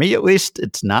 because for me, at least,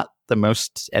 it's not the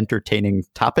most entertaining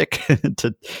topic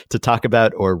to talk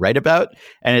about or write about.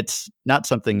 And it's not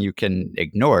something you can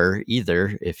ignore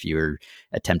either if you're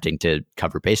attempting to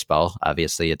cover baseball.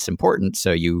 Obviously, it's important.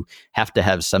 So you have to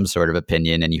have some sort of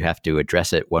opinion and you have to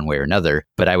address it one way or another.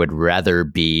 But I would rather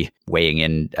be weighing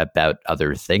in about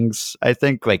other things, I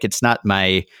think. Like, it's not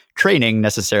my training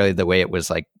necessarily the way it was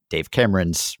like Dave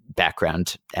Cameron's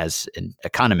background as an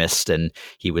economist, and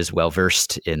he was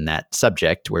well-versed in that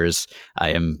subject, whereas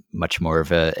I am much more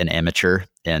of an amateur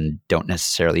and don't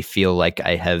necessarily feel like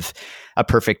I have a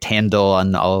perfect handle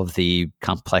on all of the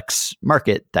complex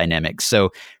market dynamics.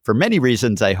 So for many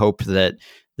reasons, I hope that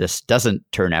this doesn't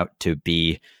turn out to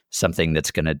be something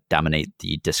that's going to dominate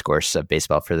the discourse of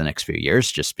baseball for the next few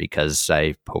years, just because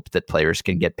I hope that players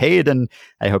can get paid and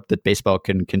I hope that baseball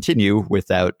can continue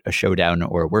without a showdown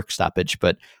or a work stoppage.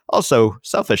 But also,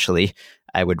 selfishly,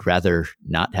 I would rather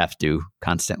not have to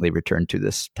constantly return to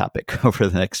this topic over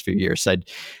the next few years.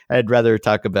 I'd rather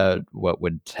talk about what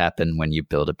would happen when you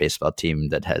build a baseball team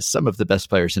that has some of the best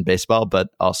players in baseball, but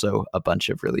also a bunch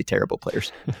of really terrible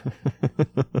players.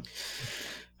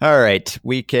 All right,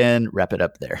 we can wrap it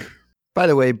up there. By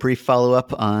the way, brief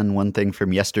follow-up on one thing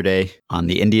from yesterday. On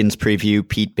the Indians preview,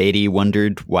 Pete Beatty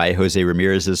wondered why Jose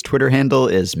Ramirez's Twitter handle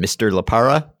is Mr. La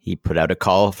Parra. He put out a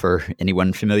call for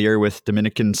anyone familiar with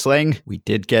Dominican slang. We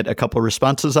did get a couple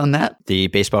responses on that. The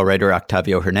baseball writer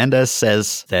Octavio Hernandez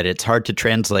says that it's hard to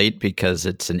translate because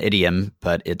it's an idiom,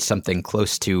 but it's something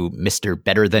close to Mr.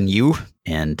 Better Than You.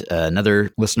 And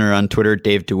another listener on Twitter,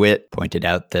 Dave DeWitt, pointed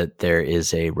out that there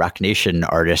is a Rock Nation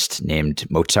artist named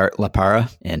Mozart La Parra,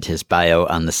 and his bio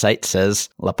on the site says,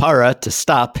 La Parra, to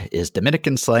stop, is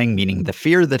Dominican slang meaning the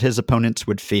fear that his opponents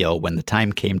would feel when the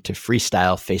time came to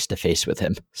freestyle face-to-face with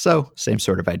him. So, same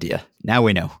sort of idea. Now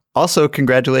we know. Also,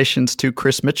 congratulations to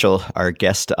Chris Mitchell, our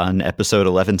guest on episode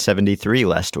 1173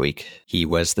 last week. He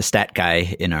was the stat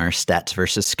guy in our Stats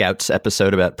versus Scouts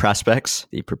episode about prospects,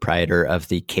 the proprietor of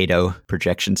the Cato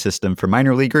projection system for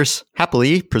minor leaguers.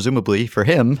 Happily, presumably for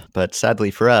him, but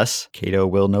sadly for us, Cato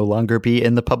will no longer be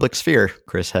in the public sphere.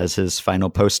 Chris has his final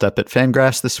post up at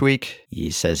Fangraphs this week.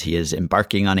 He says he is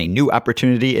embarking on a new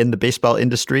opportunity in the baseball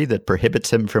industry that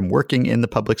prohibits him from working in the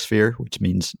public sphere, which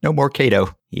means no more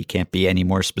Cato. He can't be any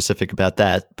more specific about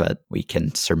that, but we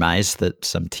can surmise that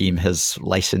some team has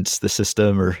licensed the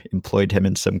system or employed him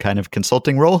in some kind of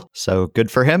consulting role. So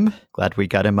good for him. Glad we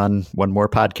got him on one more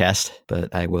podcast,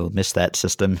 but I will miss that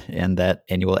system and that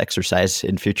annual exercise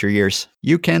in future years.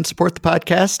 You can support the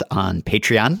podcast on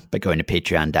Patreon by going to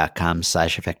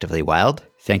patreon.com/effectivelywild.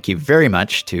 Thank you very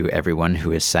much to everyone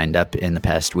who has signed up in the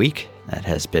past week. That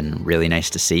has been really nice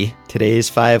to see. Today's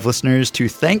 5 listeners to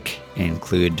thank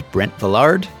include Brent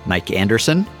Villard, Mike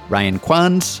Anderson, Ryan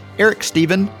Quans, Eric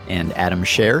Stephen, and Adam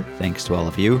Scher. Thanks to all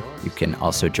of you. You can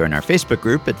also join our Facebook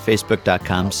group at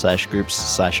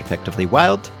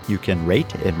facebook.com/groups/effectivelywild. You can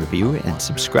rate and review and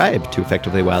subscribe to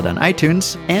Effectively Wild on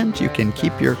iTunes, and you can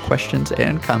keep your questions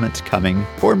and comments coming.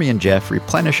 For me and Jeff,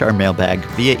 replenish our mailbag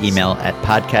via email at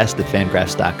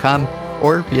podcast@fangraphs.com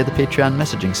or via the Patreon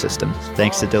messaging system.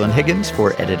 Thanks to Dylan Higgins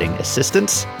for editing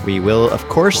assistance. We will, of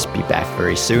course, be back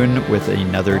very soon with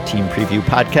another team preview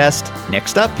podcast.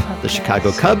 Next up, the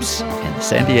Chicago Cubs and the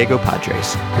San Diego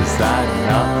Padres. Is that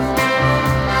enough?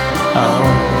 Oh,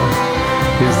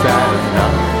 is that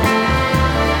enough?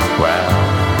 Well,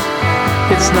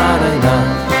 it's not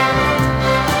enough.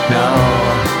 No,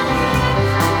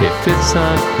 if it's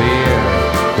unclear,